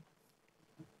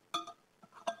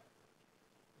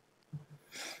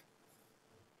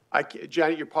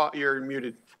 Janet, you're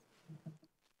muted.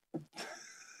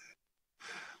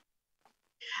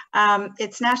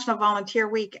 It's National Volunteer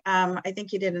Week. I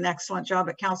think you did an excellent job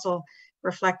at council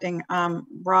reflecting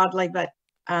broadly, but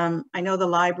I know the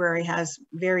library has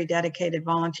very dedicated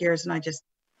volunteers, and I just,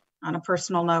 on a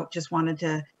personal note, just wanted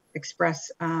to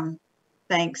express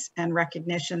thanks and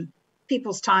recognition.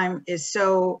 People's time is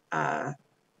so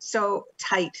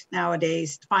tight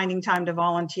nowadays. Finding time to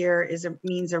volunteer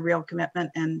means a real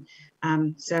commitment, and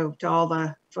so to all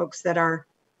the folks that are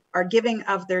giving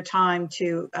of their time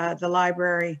to the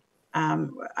library,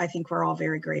 I think we're all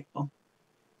very grateful.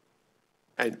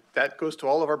 And that goes to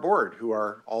all of our board who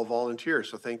are all volunteers,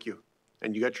 so thank you.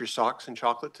 And you got your socks and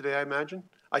chocolate today, I imagine?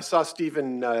 I saw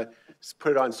Stephen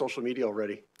put it on social media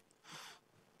already.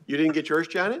 You didn't get yours,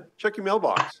 Janet? Check your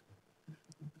mailbox.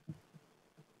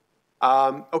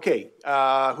 Okay,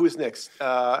 who's next?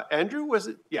 Andrew, was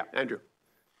it? Yeah, Andrew.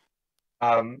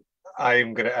 I'm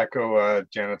going to echo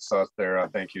Janet's thoughts there.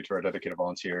 Thank you to our dedicated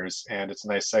volunteers. And it's a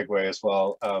nice segue as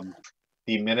well.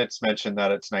 The minutes mentioned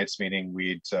that at tonight's meeting,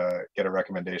 we'd get a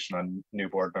recommendation on new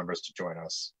board members to join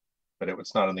us, but it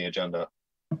was not on the agenda.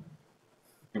 Do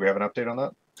we have an update on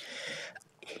that?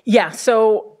 Yeah,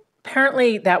 so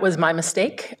apparently that was my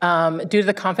mistake. Due to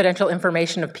the confidential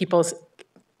information of people's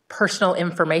personal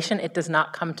information, it does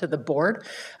not come to the board.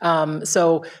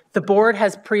 So the board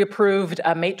has pre-approved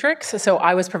a matrix. So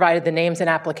I was provided the names and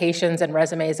applications and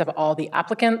resumes of all the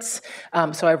applicants.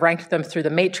 So I ranked them through the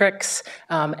matrix,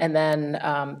 and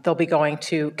then they'll be going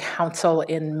to council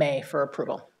in May for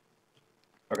approval.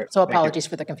 Okay. So apologies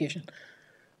for the confusion.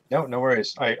 No, no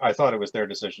worries. I thought it was their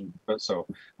decision, but so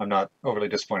I'm not overly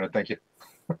disappointed. Thank you.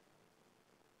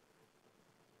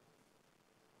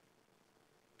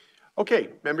 Okay,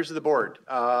 members of the board,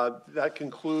 that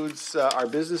concludes our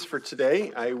business for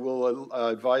today. I will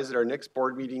advise that our next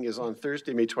board meeting is on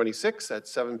Thursday, May 26th at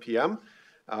 7 p.m.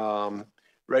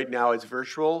 Right now it's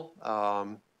virtual.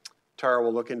 Tara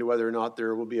will look into whether or not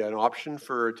there will be an option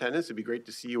for attendance. It'd be great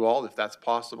to see you all if that's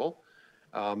possible.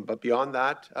 But beyond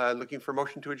that, looking for a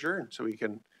motion to adjourn so we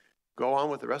can go on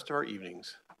with the rest of our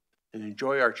evenings and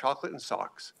enjoy our chocolate and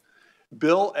socks.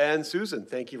 Bill and Susan,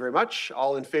 thank you very much.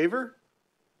 All in favor?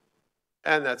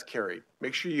 And that's carried.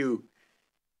 Make sure you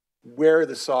wear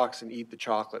the socks and eat the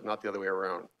chocolate, not the other way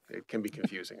around. It can be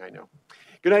confusing, I know.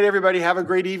 Good night, everybody. Have a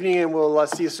great evening, and we'll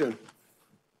see you soon.